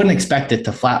class, I wouldn't expect it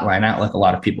to flatline out like a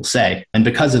lot of people say. And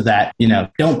because of that,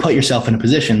 don't put yourself in a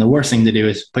position. The worst thing to do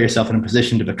is put yourself in a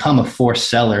position to become a forced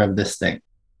seller of this thing.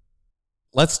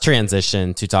 Let's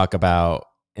transition to talk about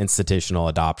institutional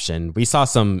adoption. We saw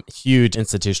some huge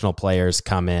institutional players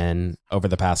come in over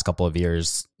the past couple of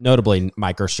years, notably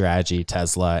MicroStrategy,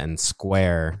 Tesla, and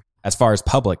Square, as far as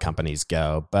public companies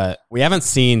go. But we haven't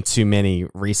seen too many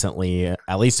recently,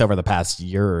 at least over the past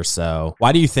year or so.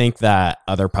 Why do you think that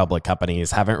other public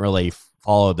companies haven't really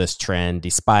followed this trend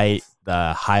despite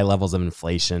the high levels of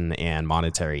inflation and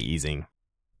monetary easing?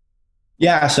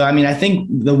 Yeah. So, I mean, I think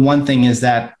the one thing is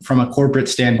that from a corporate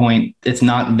standpoint, it's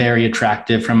not very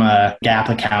attractive from a GAAP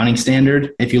accounting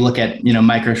standard. If you look at,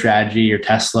 MicroStrategy or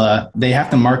Tesla, they have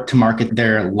to mark to market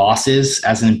their losses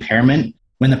as an impairment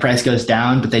when the price goes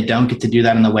down, but they don't get to do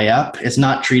that on the way up. It's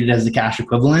not treated as the cash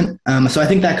equivalent. So I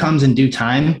think that comes in due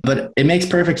time, but it makes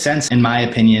perfect sense, in my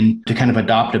opinion, to kind of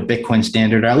adopt a Bitcoin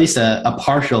standard, or at least a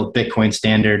partial Bitcoin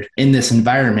standard in this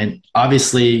environment.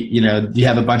 Obviously, you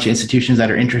have a bunch of institutions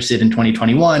that are interested in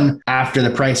 2021 after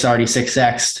the price already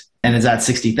 6x'd and is at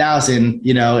 60,000,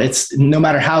 it's no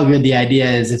matter how good the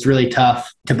idea is, it's really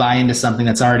tough to buy into something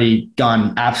that's already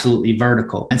gone absolutely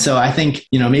vertical. And so I think,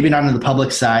 maybe not on the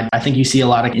public side, I think you see a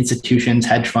lot of institutions,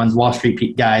 hedge funds, Wall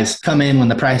Street guys come in when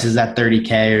the price is at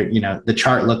 30K or, the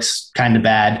chart looks kind of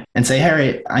bad and say,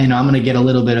 hey, I'm going to get a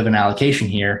little bit of an allocation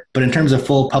here. But in terms of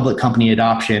full public company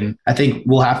adoption, I think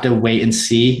we'll have to wait and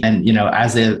see. And,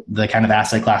 as the kind of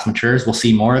asset class matures, we'll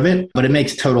see more of it. But it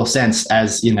makes total sense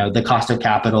as, the cost of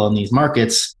capital in these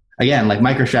markets. Again, like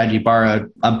MicroStrategy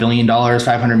borrowed $1 billion,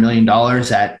 $500 million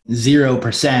at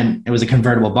 0%. It was a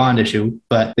convertible bond issue,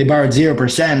 but they borrowed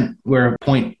 0%, where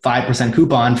 0.5%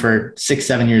 coupon for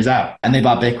 6-7 years out, and they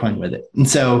bought Bitcoin with it. And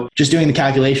so just doing the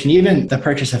calculation, even the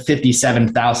purchase of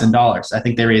 $57,000, I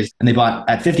think they raised, and they bought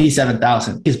at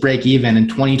 $57,000. His break even in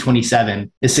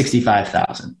 2027 is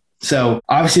 $65,000. So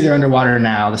obviously they're underwater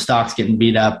now. The stock's getting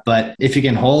beat up, but if you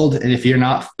can hold and if you're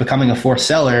not becoming a forced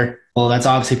seller, well, that's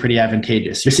obviously pretty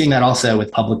advantageous. You're seeing that also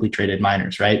with publicly traded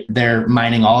miners, right? They're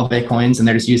mining all Bitcoins and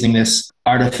they're just using this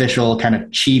artificial kind of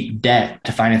cheap debt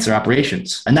to finance their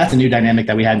operations. And that's a new dynamic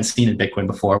that we hadn't seen in Bitcoin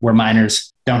before, where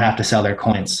miners don't have to sell their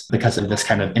coins because of this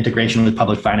kind of integration with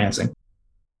public financing.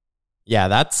 Yeah,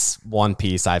 that's one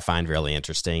piece I find really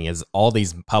interesting is all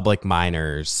these public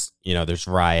miners, there's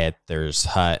Riot, there's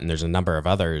Hut, and there's a number of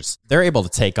others. They're able to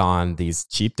take on these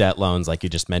cheap debt loans, like you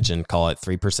just mentioned, call it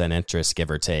 3% interest,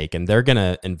 give or take. And they're going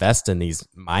to invest in these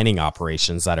mining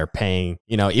operations that are paying,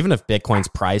 even if Bitcoin's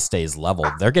price stays level,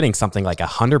 they're getting something like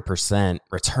 100%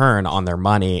 return on their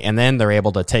money. And then they're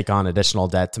able to take on additional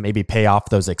debt to maybe pay off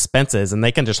those expenses. And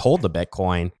they can just hold the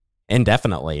Bitcoin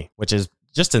indefinitely, which is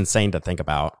just insane to think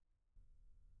about.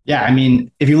 Yeah, I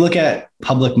mean, if you look at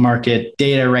public market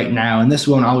data right now, and this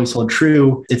won't always hold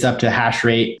true, it's up to hash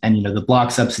rate and, the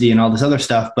block subsidy and all this other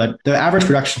stuff. But the average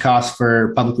production cost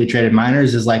for publicly traded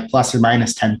miners is like plus or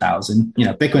minus 10,000.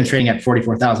 Bitcoin's trading at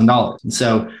 $44,000. And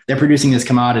so they're producing this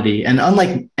commodity. And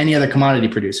unlike any other commodity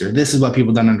producer, this is what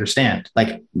people don't understand.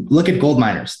 Like, look at gold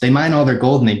miners. They mine all their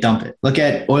gold and they dump it. Look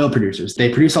at oil producers.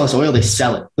 They produce all this oil, they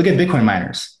sell it. Look at Bitcoin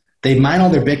miners. They mine all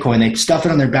their Bitcoin, they stuff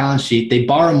it on their balance sheet, they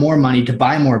borrow more money to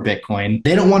buy more Bitcoin.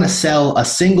 They don't want to sell a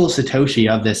single Satoshi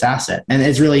of this asset. And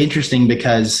it's really interesting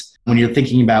because when you're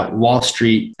thinking about Wall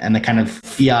Street and the kind of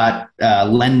fiat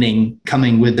lending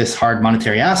coming with this hard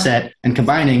monetary asset and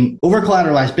combining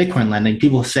over-collateralized Bitcoin lending,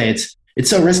 people say it's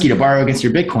so risky to borrow against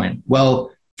your Bitcoin.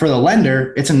 Well, for the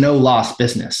lender, it's a no-loss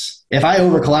business. If I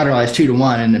over-collateralize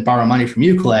 2-to-1 and borrow money from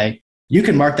you, Clay, you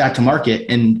can mark that to market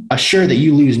and assure that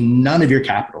you lose none of your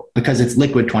capital because it's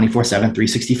liquid 24/7,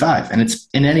 365, and it's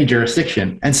in any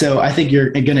jurisdiction. And so I think you're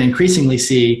going to increasingly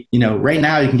see, right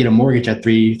now you can get a mortgage at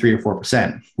 3 or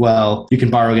 4%. Well, you can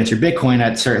borrow against your Bitcoin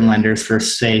at certain lenders for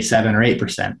say 7 or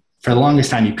 8%. For the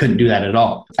longest time, you couldn't do that at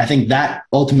all. I think that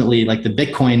ultimately, like the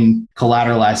Bitcoin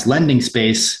collateralized lending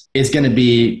space is going to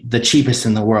be the cheapest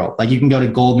in the world. Like you can go to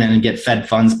Goldman and get Fed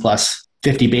funds plus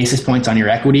 50 basis points on your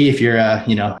equity if you're a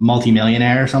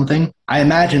multimillionaire or something. I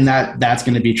imagine that that's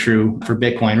going to be true for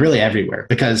Bitcoin really everywhere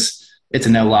because it's a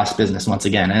no-loss business once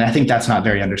again. And I think that's not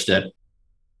very understood.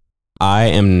 I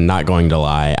am not going to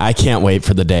lie. I can't wait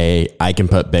for the day I can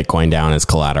put Bitcoin down as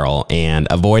collateral and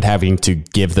avoid having to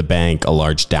give the bank a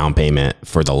large down payment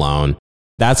for the loan.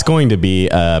 That's going to be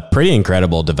a pretty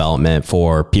incredible development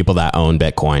for people that own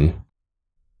Bitcoin.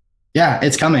 Yeah,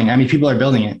 it's coming. I mean, people are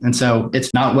building it. And so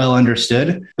it's not well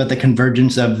understood, but the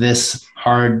convergence of this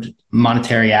hard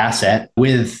monetary asset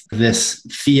with this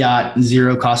fiat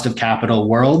zero cost of capital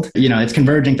world, it's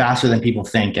converging faster than people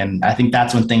think. And I think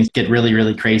that's when things get really,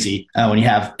 really crazy. When you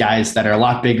have guys that are a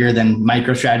lot bigger than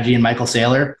MicroStrategy and Michael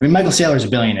Saylor. I mean, Michael Saylor's a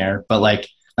billionaire, but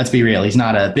let's be real, he's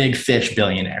not a big fish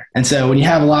billionaire. And so when you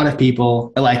have a lot of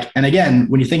people and again,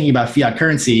 when you're thinking about fiat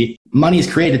currency, money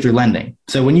is created through lending.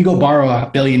 So when you go borrow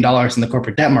 $1 billion in the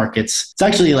corporate debt markets, it's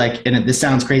actually this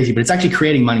sounds crazy, but it's actually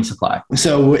creating money supply.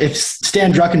 So if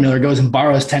Stan Druckenmiller goes and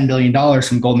borrows $10 billion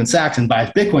from Goldman Sachs and buys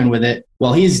Bitcoin with it,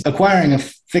 well, he's acquiring a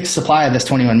fixed supply of this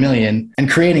 21 million and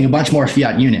creating a bunch more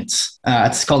fiat units.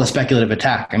 It's called a speculative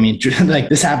attack. I mean, like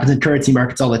this happens in currency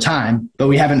markets all the time, but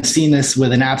we haven't seen this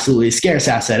with an absolutely scarce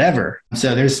asset ever.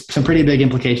 So there's some pretty big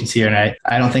implications here. And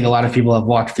I don't think a lot of people have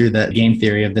walked through the game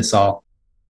theory of this all.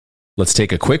 Let's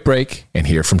take a quick break and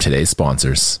hear from today's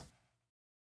sponsors.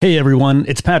 Hey everyone,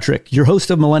 it's Patrick, your host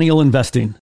of Millennial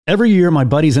Investing. Every year, my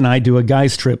buddies and I do a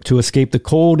guy's trip to escape the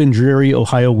cold and dreary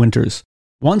Ohio winters.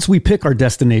 Once we pick our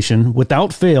destination,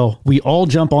 without fail, we all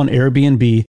jump on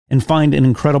Airbnb and find an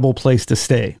incredible place to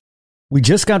stay. We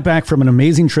just got back from an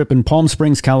amazing trip in Palm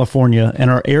Springs, California,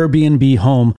 and our Airbnb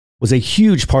home was a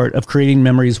huge part of creating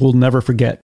memories we'll never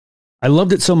forget. I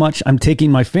loved it so much, I'm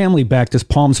taking my family back to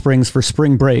Palm Springs for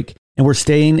spring break, and we're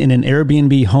staying in an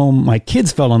Airbnb home my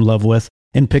kids fell in love with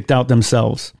and picked out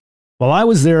themselves. While I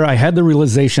was there, I had the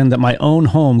realization that my own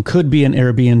home could be an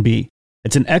Airbnb.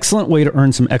 It's an excellent way to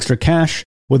earn some extra cash,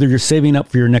 whether you're saving up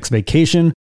for your next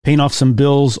vacation, paying off some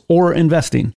bills, or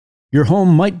investing. Your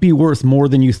home might be worth more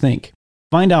than you think.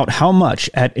 Find out how much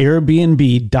at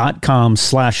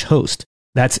airbnb.com/host.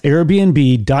 That's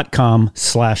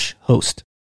airbnb.com/host.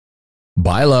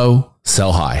 Buy low,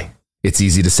 sell high. It's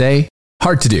easy to say,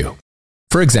 hard to do.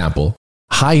 For example,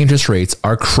 high interest rates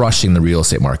are crushing the real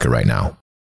estate market right now.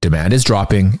 Demand is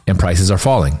dropping and prices are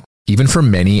falling, even for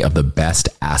many of the best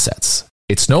assets.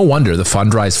 It's no wonder the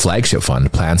Fundrise flagship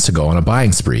fund plans to go on a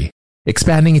buying spree,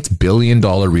 expanding its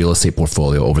billion-dollar real estate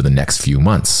portfolio over the next few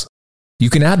months.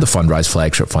 You can add the Fundrise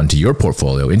flagship fund to your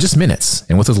portfolio in just minutes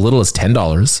and with as little as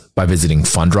 $10 by visiting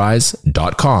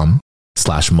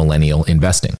fundrise.com/millennial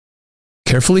investing.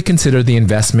 Carefully consider the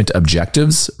investment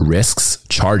objectives, risks,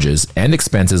 charges, and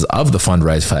expenses of the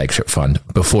Fundrise flagship fund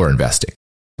before investing.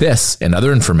 This and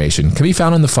other information can be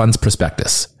found in the fund's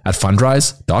prospectus at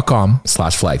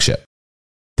fundrise.com/flagship.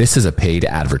 This is a paid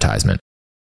advertisement.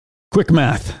 Quick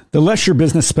math. The less your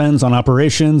business spends on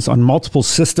operations, on multiple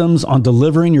systems, on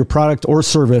delivering your product or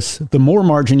service, the more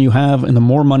margin you have and the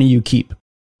more money you keep.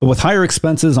 But with higher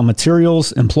expenses on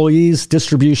materials, employees,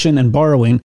 distribution, and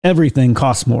borrowing, everything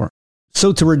costs more.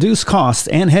 So to reduce costs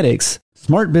and headaches,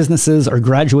 smart businesses are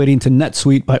graduating to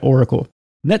NetSuite by Oracle.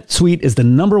 NetSuite is the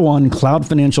 #1 cloud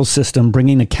financial system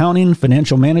bringing accounting,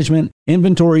 financial management,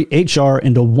 inventory, HR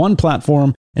into one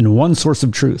platform and one source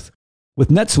of truth. With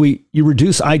NetSuite, you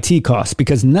reduce IT costs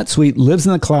because NetSuite lives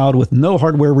in the cloud with no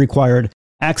hardware required,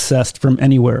 accessed from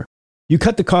anywhere. You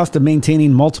cut the cost of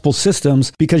maintaining multiple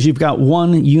systems because you've got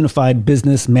one unified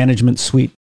business management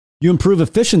suite. You improve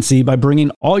efficiency by bringing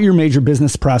all your major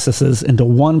business processes into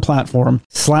one platform,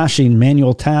 slashing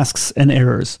manual tasks and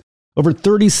errors. Over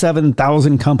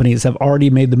 37,000 companies have already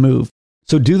made the move.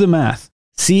 So do the math.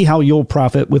 See how you'll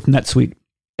profit with NetSuite.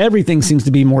 Everything seems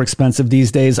to be more expensive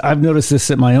these days. I've noticed this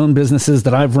at my own businesses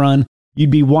that I've run. You'd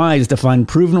be wise to find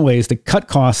proven ways to cut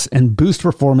costs and boost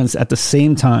performance at the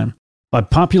same time. By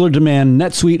popular demand,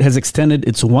 NetSuite has extended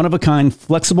its one-of-a-kind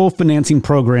flexible financing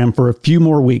program for a few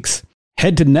more weeks.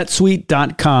 Head to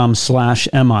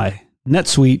netsuite.com/mi.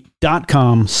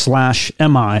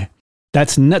 netsuite.com/mi.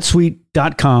 That's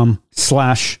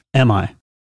netsuite.com/mi.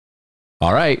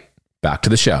 All right, back to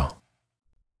the show.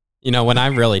 You know, when I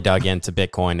really dug into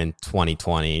Bitcoin in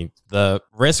 2020, the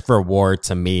risk reward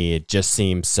to me, it just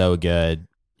seemed so good.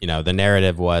 You know, the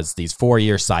narrative was these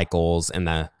 4-year cycles, and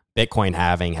the Bitcoin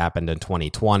halving happened in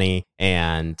 2020.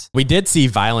 And we did see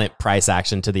violent price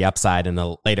action to the upside in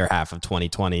the later half of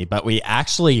 2020, but we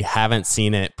actually haven't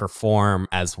seen it perform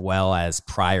as well as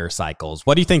prior cycles.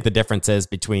 What do you think the difference is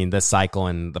between this cycle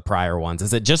and the prior ones?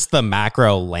 Is it just the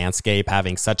macro landscape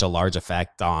having such a large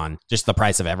effect on just the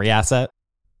price of every asset?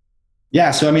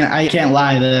 Yeah. So, I mean, I can't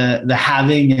lie, the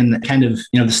halving and kind of,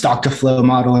 the stock to flow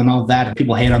model and all of that,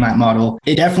 people hate on that model.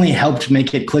 It definitely helped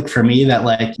make it click for me that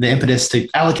like the impetus to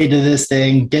allocate to this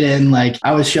thing, get in, like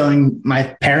I was showing my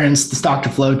parents the stock to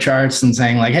flow charts and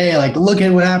saying like, hey, like look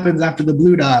at what happens after the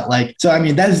blue dot. Like, so, I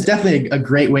mean, that is definitely a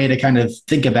great way to kind of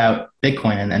think about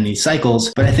Bitcoin and these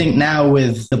cycles. But I think now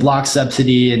with the block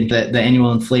subsidy and the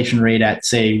annual inflation rate at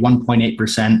say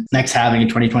 1.8%, next halving in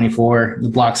 2024, the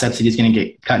block subsidy is going to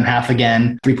get cut in half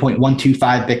again.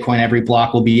 3.125 Bitcoin every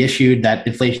block will be issued. That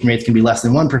inflation rates can be less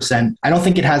than 1%. I don't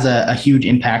think it has a huge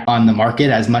impact on the market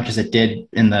as much as it did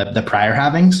in the prior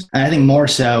halvings. And I think more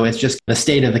so it's just the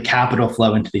state of the capital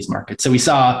flow into these markets. So we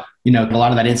saw a lot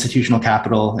of that institutional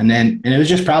capital. And it was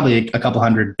just probably a couple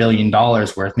 $100 billion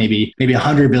worth, maybe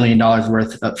 $100 billion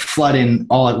worth of flood in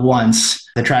all at once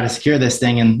to try to secure this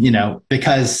thing. And,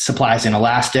 because supply is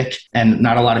inelastic and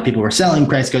not a lot of people were selling,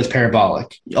 price goes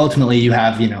parabolic. Ultimately, you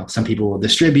have, some people will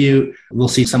distribute. We'll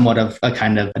see somewhat of a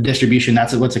kind of a distribution.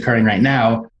 That's what's occurring right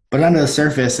now. But under the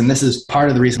surface, and this is part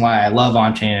of the reason why I love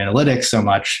on-chain analytics so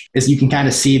much, is you can kind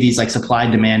of see these like supply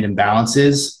demand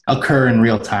imbalances occur in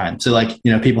real time. So like,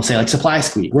 people say like supply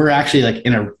squeeze. We're actually like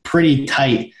in a pretty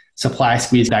tight supply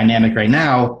squeeze dynamic right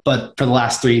now. But for the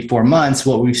last 3-4 months,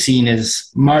 what we've seen is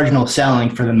marginal selling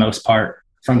for the most part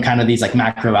from kind of these like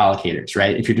macro allocators,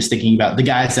 right? If you're just thinking about the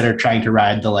guys that are trying to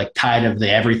ride the like tide of the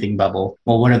everything bubble,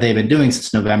 well, what have they been doing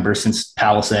since November, since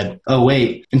Powell said, oh,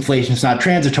 wait, inflation's not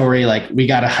transitory. Like we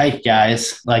got to hike,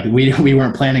 guys. Like we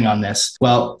weren't planning on this.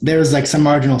 Well, there's like some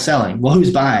marginal selling. Well,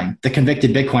 who's buying? The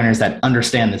convicted Bitcoiners that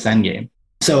understand this end game.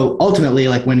 So ultimately,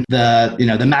 like when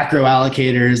the macro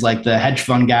allocators, like the hedge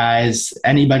fund guys,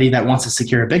 anybody that wants to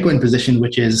secure a Bitcoin position,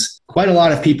 which is quite a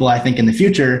lot of people, I think in the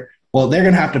future, well, they're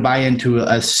going to have to buy into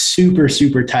a super,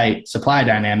 super tight supply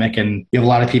dynamic. And you have a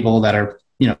lot of people that are,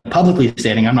 publicly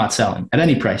stating, I'm not selling at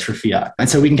any price for fiat. And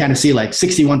so we can kind of see like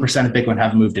 61% of Bitcoin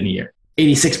haven't moved in a year.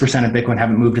 86% of Bitcoin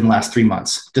haven't moved in the last 3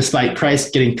 months, despite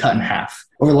price getting cut in half.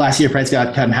 Over the last year, price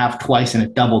got cut in half twice and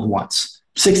it doubled once.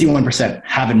 61%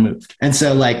 haven't moved. And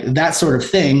so like that sort of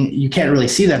thing, you can't really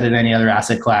see that in any other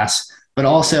asset class. But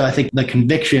also, I think the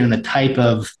conviction and the type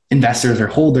of investors or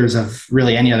holders of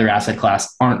really any other asset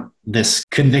class aren't this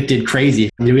convicted crazy.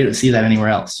 We don't see that anywhere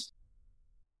else.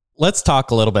 Let's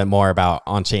talk a little bit more about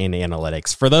on-chain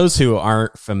analytics. For those who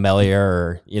aren't familiar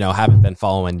or, haven't been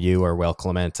following you or Will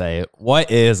Clemente,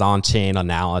 what is on-chain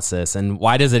analysis and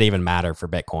why does it even matter for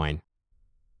Bitcoin?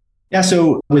 Yeah,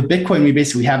 so with Bitcoin, we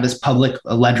basically have this public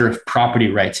ledger of property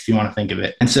rights, if you want to think of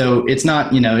it. And so it's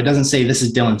not, it doesn't say this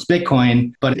is Dylan's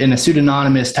Bitcoin, but in a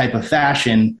pseudonymous type of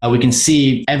fashion, we can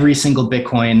see every single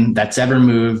Bitcoin that's ever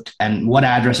moved and what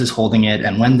address is holding it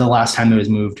and when the last time it was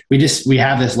moved. We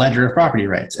have this ledger of property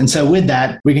rights. And so with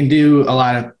that, we can do a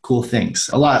lot of cool things.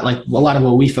 A lot of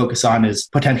what we focus on is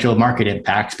potential market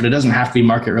impacts, but it doesn't have to be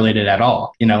market related at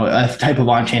all. A type of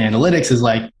on-chain analytics is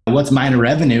like, what's miner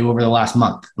revenue over the last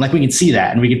month? Like we can see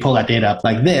that and we can pull that data up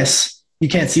like this. You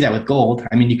can't see that with gold.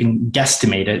 I mean, you can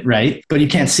guesstimate it, right? But you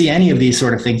can't see any of these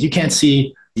sort of things. You can't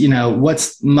see,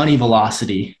 what's money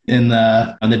velocity in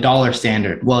the dollar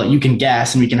standard. Well, you can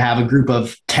guess, and we can have a group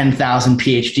of 10,000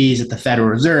 PhDs at the Federal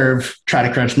Reserve try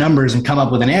to crunch numbers and come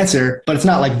up with an answer, but it's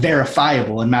not like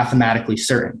verifiable and mathematically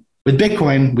certain. With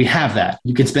Bitcoin, we have that.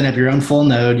 You can spin up your own full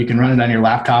node. You can run it on your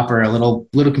laptop or a little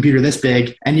computer this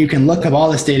big, and you can look up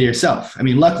all this data yourself. I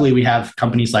mean, luckily, we have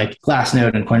companies like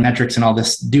Glassnode and Coinmetrics and all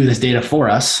this do this data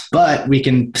for us, but we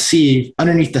can see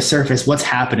underneath the surface what's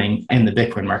happening in the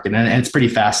Bitcoin market. And it's pretty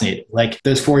fascinating. Like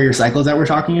those 4-year cycles that we're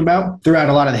talking about, throughout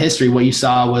a lot of the history, what you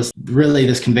saw was really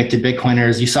this convicted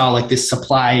Bitcoiners. You saw like this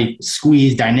supply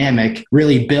squeeze dynamic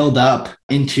really build up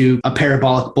into a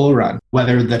parabolic bull run,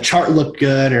 whether the chart looked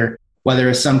good or whether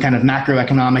it's some kind of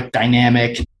macroeconomic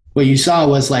dynamic. What you saw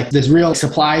was like this real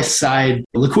supply side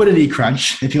liquidity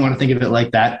crunch, if you want to think of it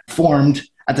like that, formed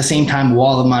at the same time a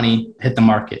wall of money hit the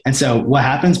market. And so what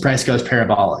happens? Price goes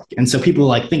parabolic. And so people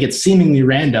like think it's seemingly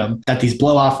random that these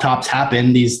blow off tops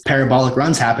happen, these parabolic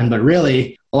runs happen, but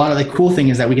really a lot of the cool thing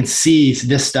is that we can see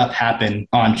this stuff happen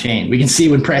on chain. We can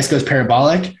see when price goes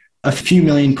parabolic, a few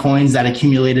million coins that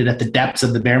accumulated at the depths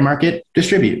of the bear market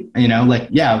distribute,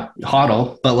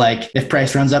 hodl. But like if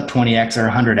price runs up 20x or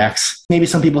 100x, maybe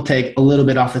some people take a little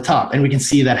bit off the top and we can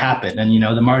see that happen. And,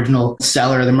 the marginal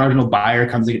seller, the marginal buyer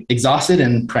comes exhausted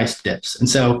and price dips. And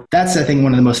so that's, I think,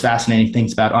 one of the most fascinating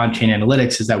things about on-chain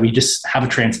analytics is that we just have a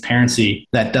transparency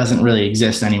that doesn't really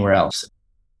exist anywhere else.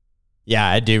 Yeah,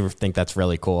 I do think that's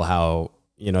really cool how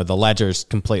the ledger's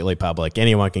completely public.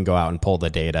 Anyone can go out and pull the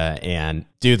data and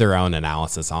do their own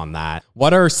analysis on that.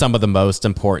 What are some of the most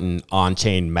important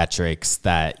on-chain metrics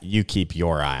that you keep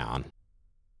your eye on?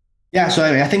 Yeah, so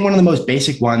I think one of the most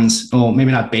basic ones, well,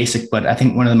 maybe not basic, but I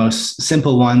think one of the most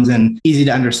simple ones and easy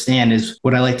to understand is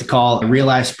what I like to call a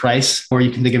realized price, or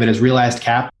you can think of it as realized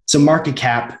cap. So market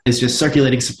cap is just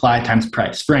circulating supply times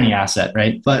price for any asset,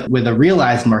 right? But with a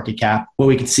realized market cap, what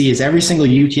we can see is every single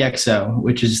UTXO,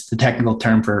 which is the technical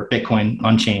term for Bitcoin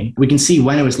on chain, we can see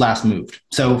when it was last moved.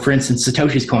 So for instance,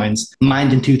 Satoshi's coins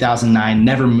mined in 2009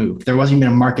 never moved. There wasn't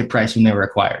even a market price when they were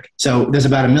acquired. So there's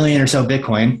about 1 million or so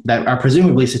Bitcoin that are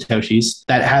presumably Satoshis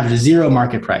that have zero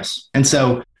market price. And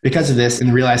so because of this, in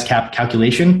the realized cap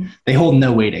calculation, they hold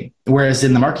no weighting. Whereas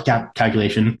in the market cap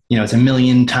calculation, it's 1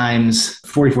 million times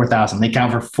 44,000. They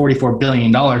count for $44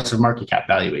 billion of market cap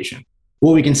valuation.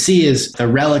 What we can see is the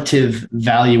relative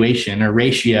valuation or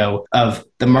ratio of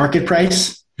the market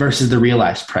price versus the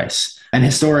realized price. And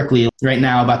historically, right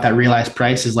now, about that realized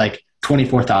price is like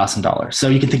 $24,000. So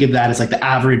you can think of that as like the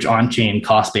average on-chain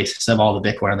cost basis of all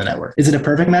the Bitcoin on the network. Is it a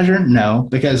perfect measure? No,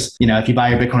 because if you buy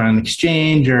your Bitcoin on an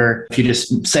exchange, or if you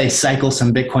just say cycle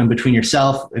some Bitcoin between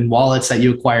yourself and wallets that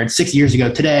you acquired 6 years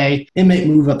ago today, it may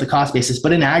move up the cost basis.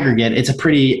 But in aggregate, it's a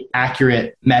pretty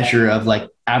accurate measure of like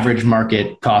average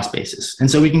market cost basis.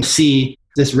 And so we can see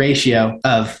this ratio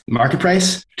of market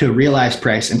price to realized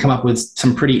price and come up with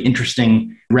some pretty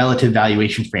interesting relative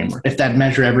valuation framework. If that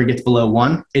measure ever gets below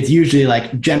 1, it's usually like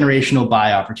generational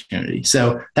buy opportunity.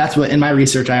 So that's what in my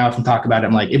research, I often talk about it.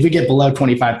 I'm like, if we get below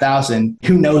 25,000,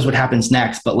 who knows what happens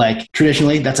next? But like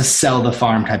traditionally, that's a sell the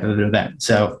farm type of event.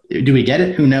 So do we get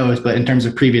it? Who knows? But in terms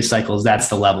of previous cycles, that's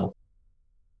the level.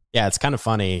 Yeah, it's kind of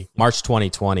funny. March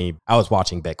 2020, I was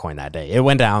watching Bitcoin that day. It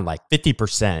went down like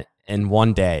 50% in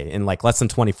one day, in like less than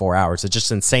 24 hours. It's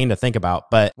just insane to think about.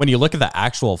 But when you look at the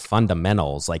actual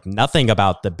fundamentals, like nothing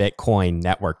about the Bitcoin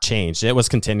network changed. It was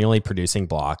continually producing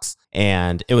blocks.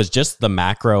 And it was just the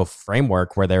macro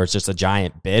framework where there was just a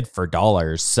giant bid for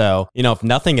dollars. So, if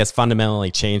nothing has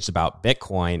fundamentally changed about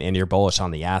Bitcoin and you're bullish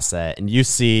on the asset, and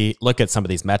look at some of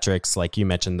these metrics, like you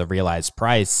mentioned, the realized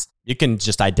price, you can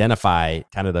just identify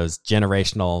kind of those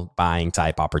generational buying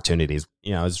type opportunities.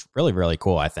 It's really, really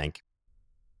cool, I think.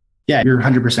 Yeah, you're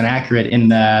 100% accurate. In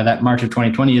that March of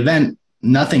 2020 event,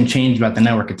 nothing changed about the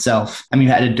network itself. I mean,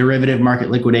 you had a derivative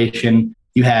market liquidation.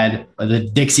 You had the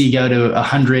Dixie go to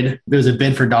 100. There was a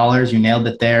bid for dollars. You nailed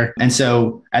it there. And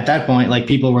so at that point, like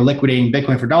people were liquidating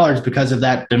Bitcoin for dollars because of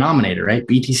that denominator, right?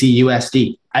 BTC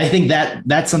USD. I think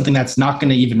that's something that's not going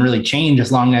to even really change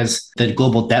as long as the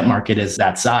global debt market is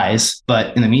that size.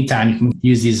 But in the meantime, you can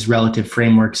use these relative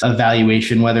frameworks of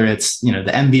valuation, whether it's, the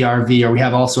MVRV, or we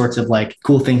have all sorts of like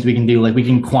cool things we can do. Like we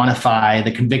can quantify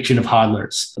the conviction of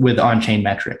hodlers with on-chain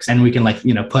metrics. And we can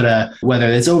put whether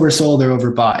it's oversold or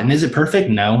overbought. And is it perfect?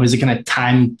 No. Is it going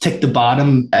to tick the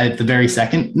bottom at the very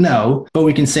second? No. But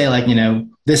we can say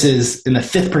this is in the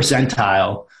 5th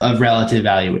percentile of relative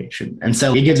valuation. And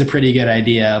so it gives a pretty good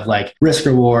idea of like risk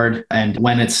reward and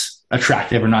when it's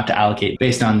attractive or not to allocate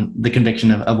based on the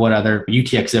conviction of what other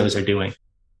UTXOs are doing.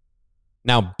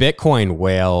 Now, Bitcoin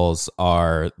whales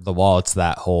are the wallets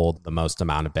that hold the most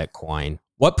amount of Bitcoin.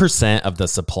 What percent of the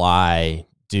supply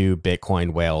do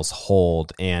Bitcoin whales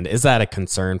hold? And is that a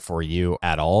concern for you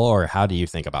at all? Or how do you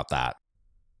think about that?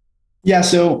 Yeah,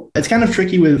 so it's kind of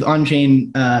tricky with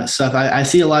on-chain stuff. I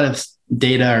see a lot of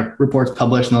data or reports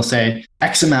published and they'll say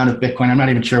X amount of Bitcoin. I'm not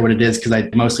even sure what it is because I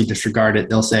mostly disregard it.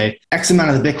 They'll say X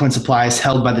amount of the Bitcoin supply is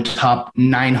held by the top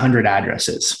 900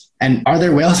 addresses. And are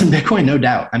there whales in Bitcoin? No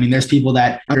doubt. I mean, there's people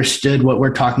that understood what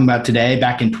we're talking about today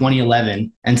back in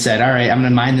 2011 and said, all right, I'm going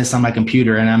to mine this on my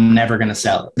computer and I'm never going to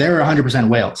sell it. There are 100%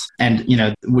 whales. And,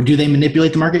 do they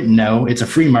manipulate the market? No, it's a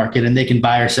free market and they can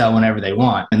buy or sell whenever they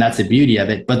want. And that's the beauty of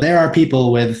it. But there are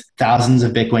people with thousands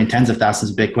of Bitcoin, tens of thousands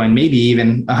of Bitcoin, maybe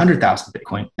even 100,000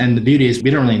 Bitcoin. And the beauty is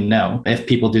we don't really know if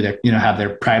people do their, have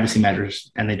their privacy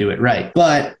measures and they do it right.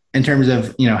 But in terms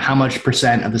of, how much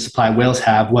percent of the supply whales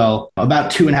have, well,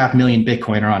 about 2.5 million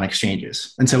Bitcoin are on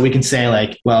exchanges. And so we can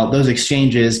say those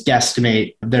exchanges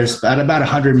guesstimate there's about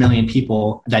 100 million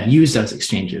people that use those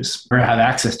exchanges or have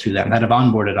access to them, that have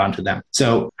onboarded onto them.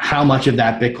 So how much of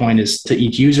that Bitcoin is to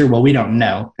each user? Well, we don't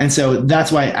know. And so that's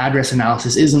why address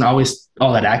analysis isn't always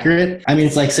all that accurate. I mean,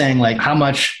 it's like saying how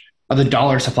much of the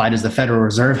dollar supply does the Federal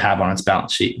Reserve have on its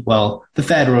balance sheet? Well, the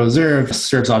Federal Reserve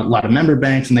serves a lot of member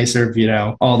banks and they serve,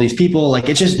 all these people.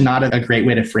 It's just not a great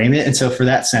way to frame it. And so for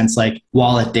that sense,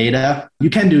 wallet data, you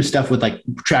can do stuff with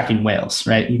tracking whales,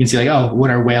 right? You can see what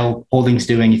are whale holdings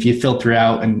doing if you filter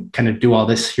out and kind of do all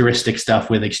this heuristic stuff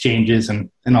with exchanges and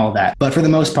all that. But for the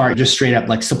most part, just straight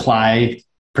up supply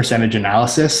percentage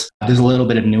analysis, there's a little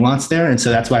bit of nuance there. And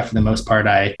so that's why for the most part,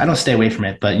 I don't stay away from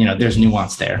it, but there's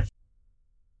nuance there.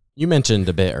 You mentioned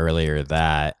a bit earlier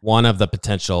that one of the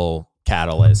potential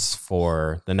catalysts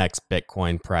for the next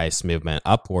Bitcoin price movement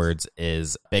upwards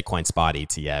is Bitcoin spot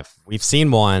ETF. We've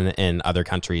seen one in other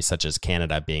countries such as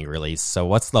Canada being released. So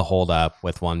what's the holdup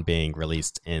with one being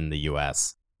released in the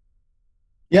US?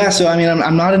 Yeah, so I mean,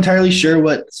 I'm not entirely sure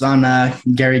what's on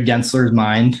Gary Gensler's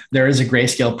mind. There is a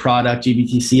Grayscale product,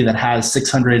 GBTC, that has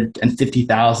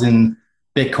 650,000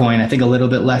 Bitcoin, I think a little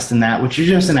bit less than that, which is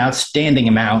just an outstanding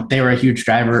amount. They were a huge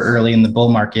driver early in the bull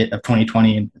market of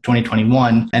 2020 and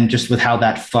 2021. And just with how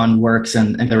that fund works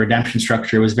and the redemption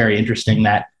structure was very interesting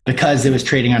that because it was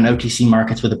trading on OTC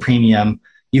markets with a premium,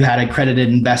 you had accredited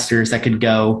investors that could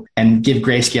go and give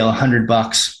Grayscale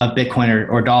 $100 of Bitcoin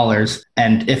or dollars.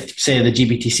 And if, say, the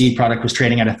GBTC product was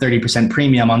trading at a 30%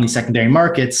 premium on these secondary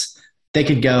markets, they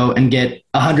could go and get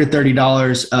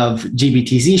 $130 of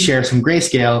GBTC shares from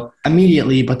Grayscale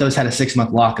immediately, but those had a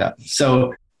 6-month lockup.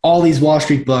 So all these Wall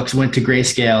Street books went to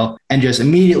Grayscale and just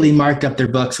immediately marked up their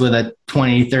books with a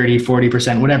 20, 30,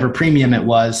 40%, whatever premium it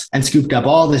was, and scooped up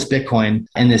all this Bitcoin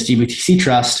in this GBTC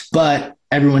trust. But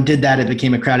everyone did that. It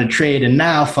became a crowded trade. And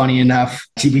now, funny enough,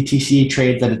 GBTC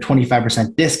trades at a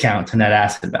 25% discount to net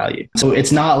asset value. So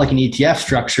it's not like an ETF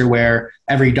structure where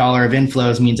every dollar of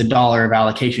inflows means a dollar of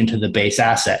allocation to the base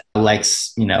asset, like,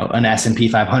 an S&P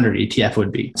 500 ETF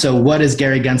would be. So what is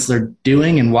Gary Gensler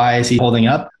doing and why is he holding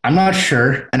up? I'm not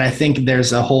sure. And I think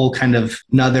there's a whole kind of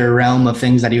another realm of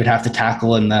things that he would have to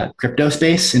tackle in the crypto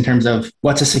space in terms of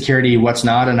what's a security, what's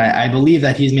not. And I believe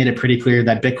that he's made it pretty clear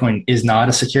that Bitcoin is not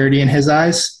a security in his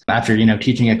eyes after,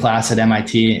 teaching a class at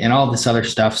MIT and all this other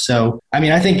stuff. So,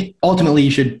 I think ultimately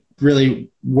you should really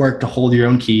work to hold your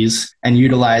own keys and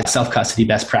utilize self-custody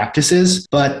best practices.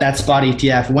 But that spot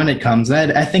ETF, when it comes,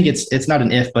 I think it's not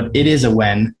an if, but it is a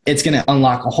when. It's going to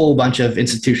unlock a whole bunch of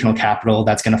institutional capital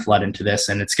that's going to flood into this.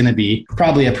 And it's going to be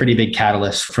probably a pretty big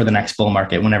catalyst for the next bull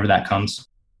market whenever that comes.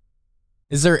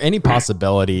 Is there any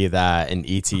possibility that an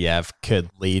ETF could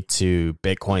lead to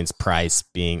Bitcoin's price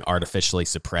being artificially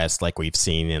suppressed like we've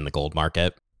seen in the gold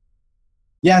market?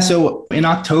 Yeah. So in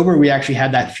October, we actually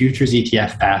had that futures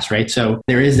ETF pass, right? So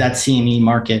there is that CME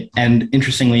market. And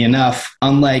interestingly enough,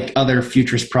 unlike other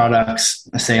futures products,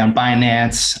 say on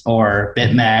Binance or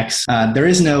BitMEX, there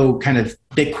is no kind of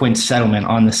Bitcoin settlement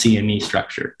on the CME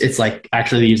structure. It's like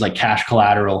actually they use like cash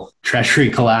collateral,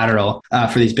 treasury collateral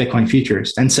for these Bitcoin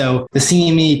futures. And so the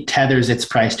CME tethers its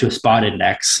price to a spot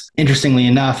index. Interestingly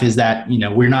enough is that,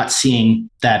 we're not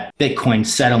seeing that Bitcoin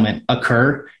settlement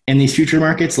occur in these future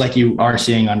markets like you are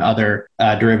seeing on other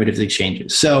derivatives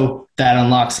exchanges. So that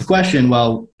unlocks the question,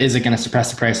 well, is it going to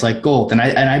suppress the price like gold? And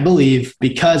I believe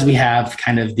because we have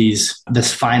kind of this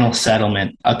final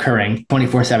settlement occurring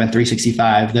 24/7,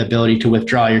 365, the ability to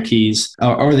withdraw your keys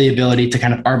or the ability to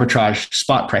kind of arbitrage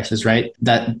spot prices, right?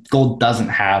 That gold doesn't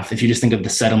have. If you just think of the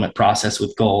settlement process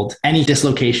with gold, any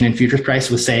dislocation in futures price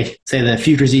was say the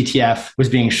futures ETF was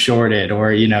being shorted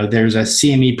or, there's a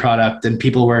CME product and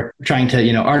people were trying to,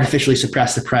 artificially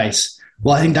suppress the price.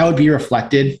 Well, I think that would be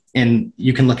reflected in,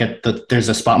 you can look at there's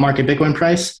a spot market Bitcoin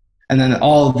price, and then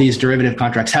all of these derivative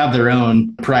contracts have their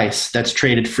own price that's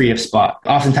traded free of spot.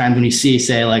 Oftentimes when you see,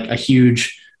 say, like a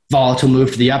huge volatile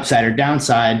move to the upside or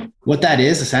downside, what that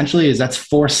is essentially is that's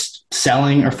forced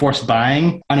selling or forced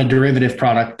buying on a derivative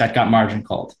product that got margin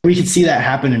called. We could see that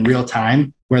happen in real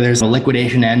time where there's a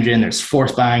liquidation engine, there's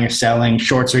forced buying or selling,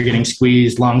 shorts are getting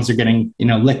squeezed, longs are getting,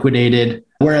 liquidated.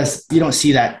 Whereas you don't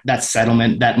see that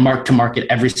settlement, that mark to market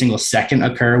every single second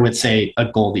occur with, say, a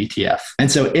gold ETF. And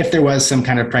so if there was some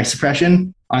kind of price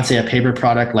suppression on, say, a paper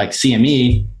product like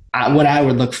CME, what I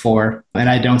would look for, and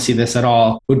I don't see this at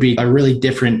all, would be a really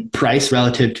different price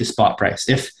relative to spot price.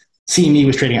 If CME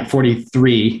was trading at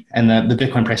 43 and the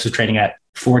Bitcoin price was trading at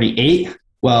 48,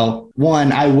 well,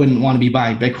 one, I wouldn't want to be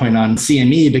buying Bitcoin on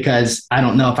CME because I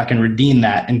don't know if I can redeem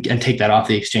that and take that off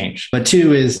the exchange. But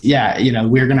two is,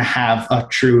 we're going to have a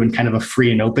true and kind of a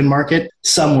free and open market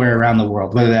somewhere around the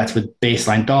world, whether that's with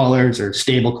baseline dollars or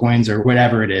stable coins or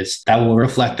whatever it is that will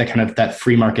reflect the kind of that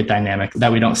free market dynamic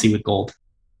that we don't see with gold.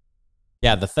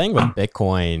 Yeah, the thing with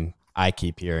Bitcoin I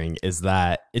keep hearing is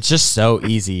that it's just so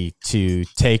easy to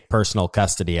take personal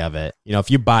custody of it. If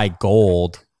you buy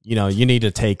gold, you need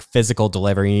to take physical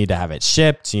delivery, you need to have it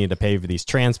shipped, you need to pay for these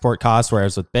transport costs.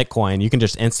 Whereas with Bitcoin, you can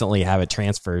just instantly have it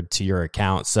transferred to your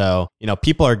account. So,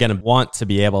 people are going to want to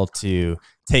be able to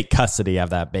take custody of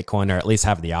that Bitcoin, or at least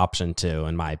have the option to,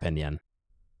 in my opinion.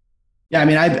 Yeah,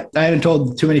 I haven't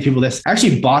told too many people this. I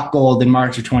actually bought gold in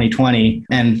March of 2020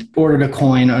 and ordered a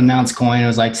coin, an ounce coin. It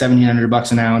was like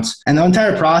 $1,700 an ounce. And the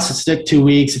entire process took 2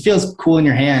 weeks. It feels cool in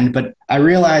your hand, but I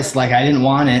realized I didn't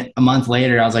want it a month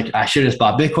later. I was like, I should have just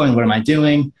bought Bitcoin. What am I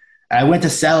doing? I went to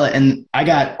sell it and I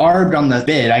got arbed on the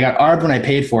bid. I got arbed when I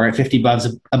paid for it,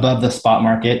 $50 above the spot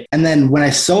market. And then when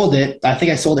I sold it, I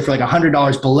think I sold it for like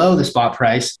 $100 below the spot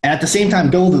price. And at the same time,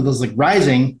 gold was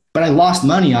rising, but I lost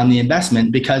money on the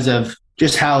investment because of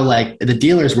just how the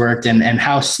dealers worked and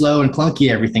how slow and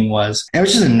clunky everything was. And it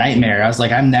was just a nightmare. I was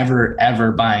like, I'm never,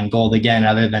 ever buying gold again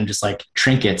other than just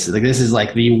trinkets. This is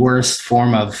the worst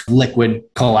form of liquid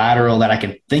collateral that I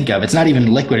can think of. It's not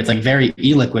even liquid. It's very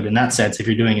illiquid in that sense if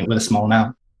you're doing it with a small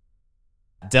amount.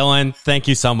 Dylan, thank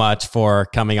you so much for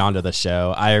coming onto the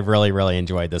show. I really, really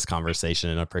enjoyed this conversation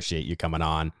and appreciate you coming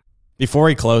on. Before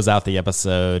we close out the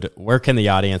episode, where can the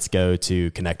audience go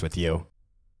to connect with you?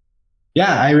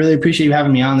 Yeah, I really appreciate you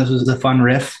having me on. This was a fun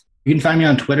riff. You can find me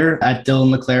on Twitter at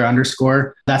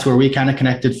 @DylanLeClair_. That's where we kind of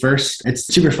connected first. It's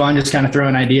super fun just kind of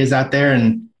throwing ideas out there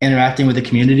and interacting with the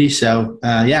community. So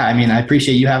I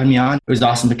appreciate you having me on. It was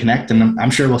awesome to connect, and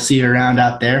I'm sure we'll see you around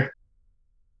out there.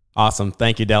 Awesome.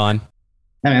 Thank you, Dylan.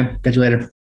 Hey, man. Catch you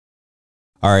later.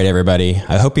 All right, everybody.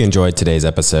 I hope you enjoyed today's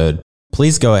episode.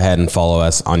 Please go ahead and follow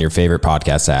us on your favorite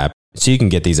podcast app so you can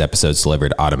get these episodes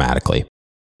delivered automatically.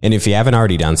 And if you haven't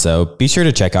already done so, be sure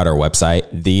to check out our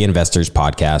website,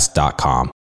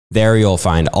 theinvestorspodcast.com. There you'll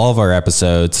find all of our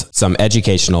episodes, some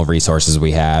educational resources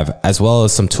we have, as well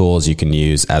as some tools you can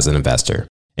use as an investor.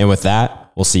 And with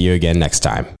that, we'll see you again next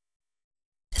time.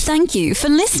 Thank you for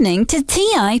listening to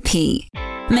TIP.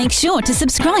 Make sure to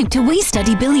subscribe to We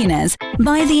Study Billionaires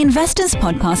by the Investors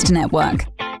Podcast Network.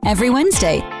 Every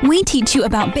Wednesday, we teach you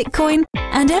about Bitcoin,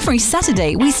 and every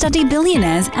Saturday, we study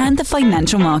billionaires and the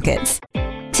financial markets.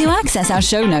 To access our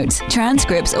show notes,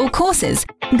 transcripts, or courses,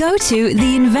 go to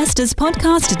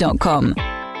theinvestorspodcast.com.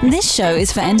 This show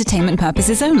is for entertainment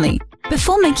purposes only.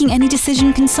 Before making any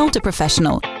decision, consult a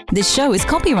professional. This show is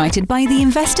copyrighted by the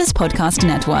Investors Podcast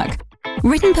Network.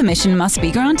 Written permission must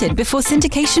be granted before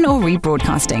syndication or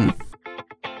rebroadcasting.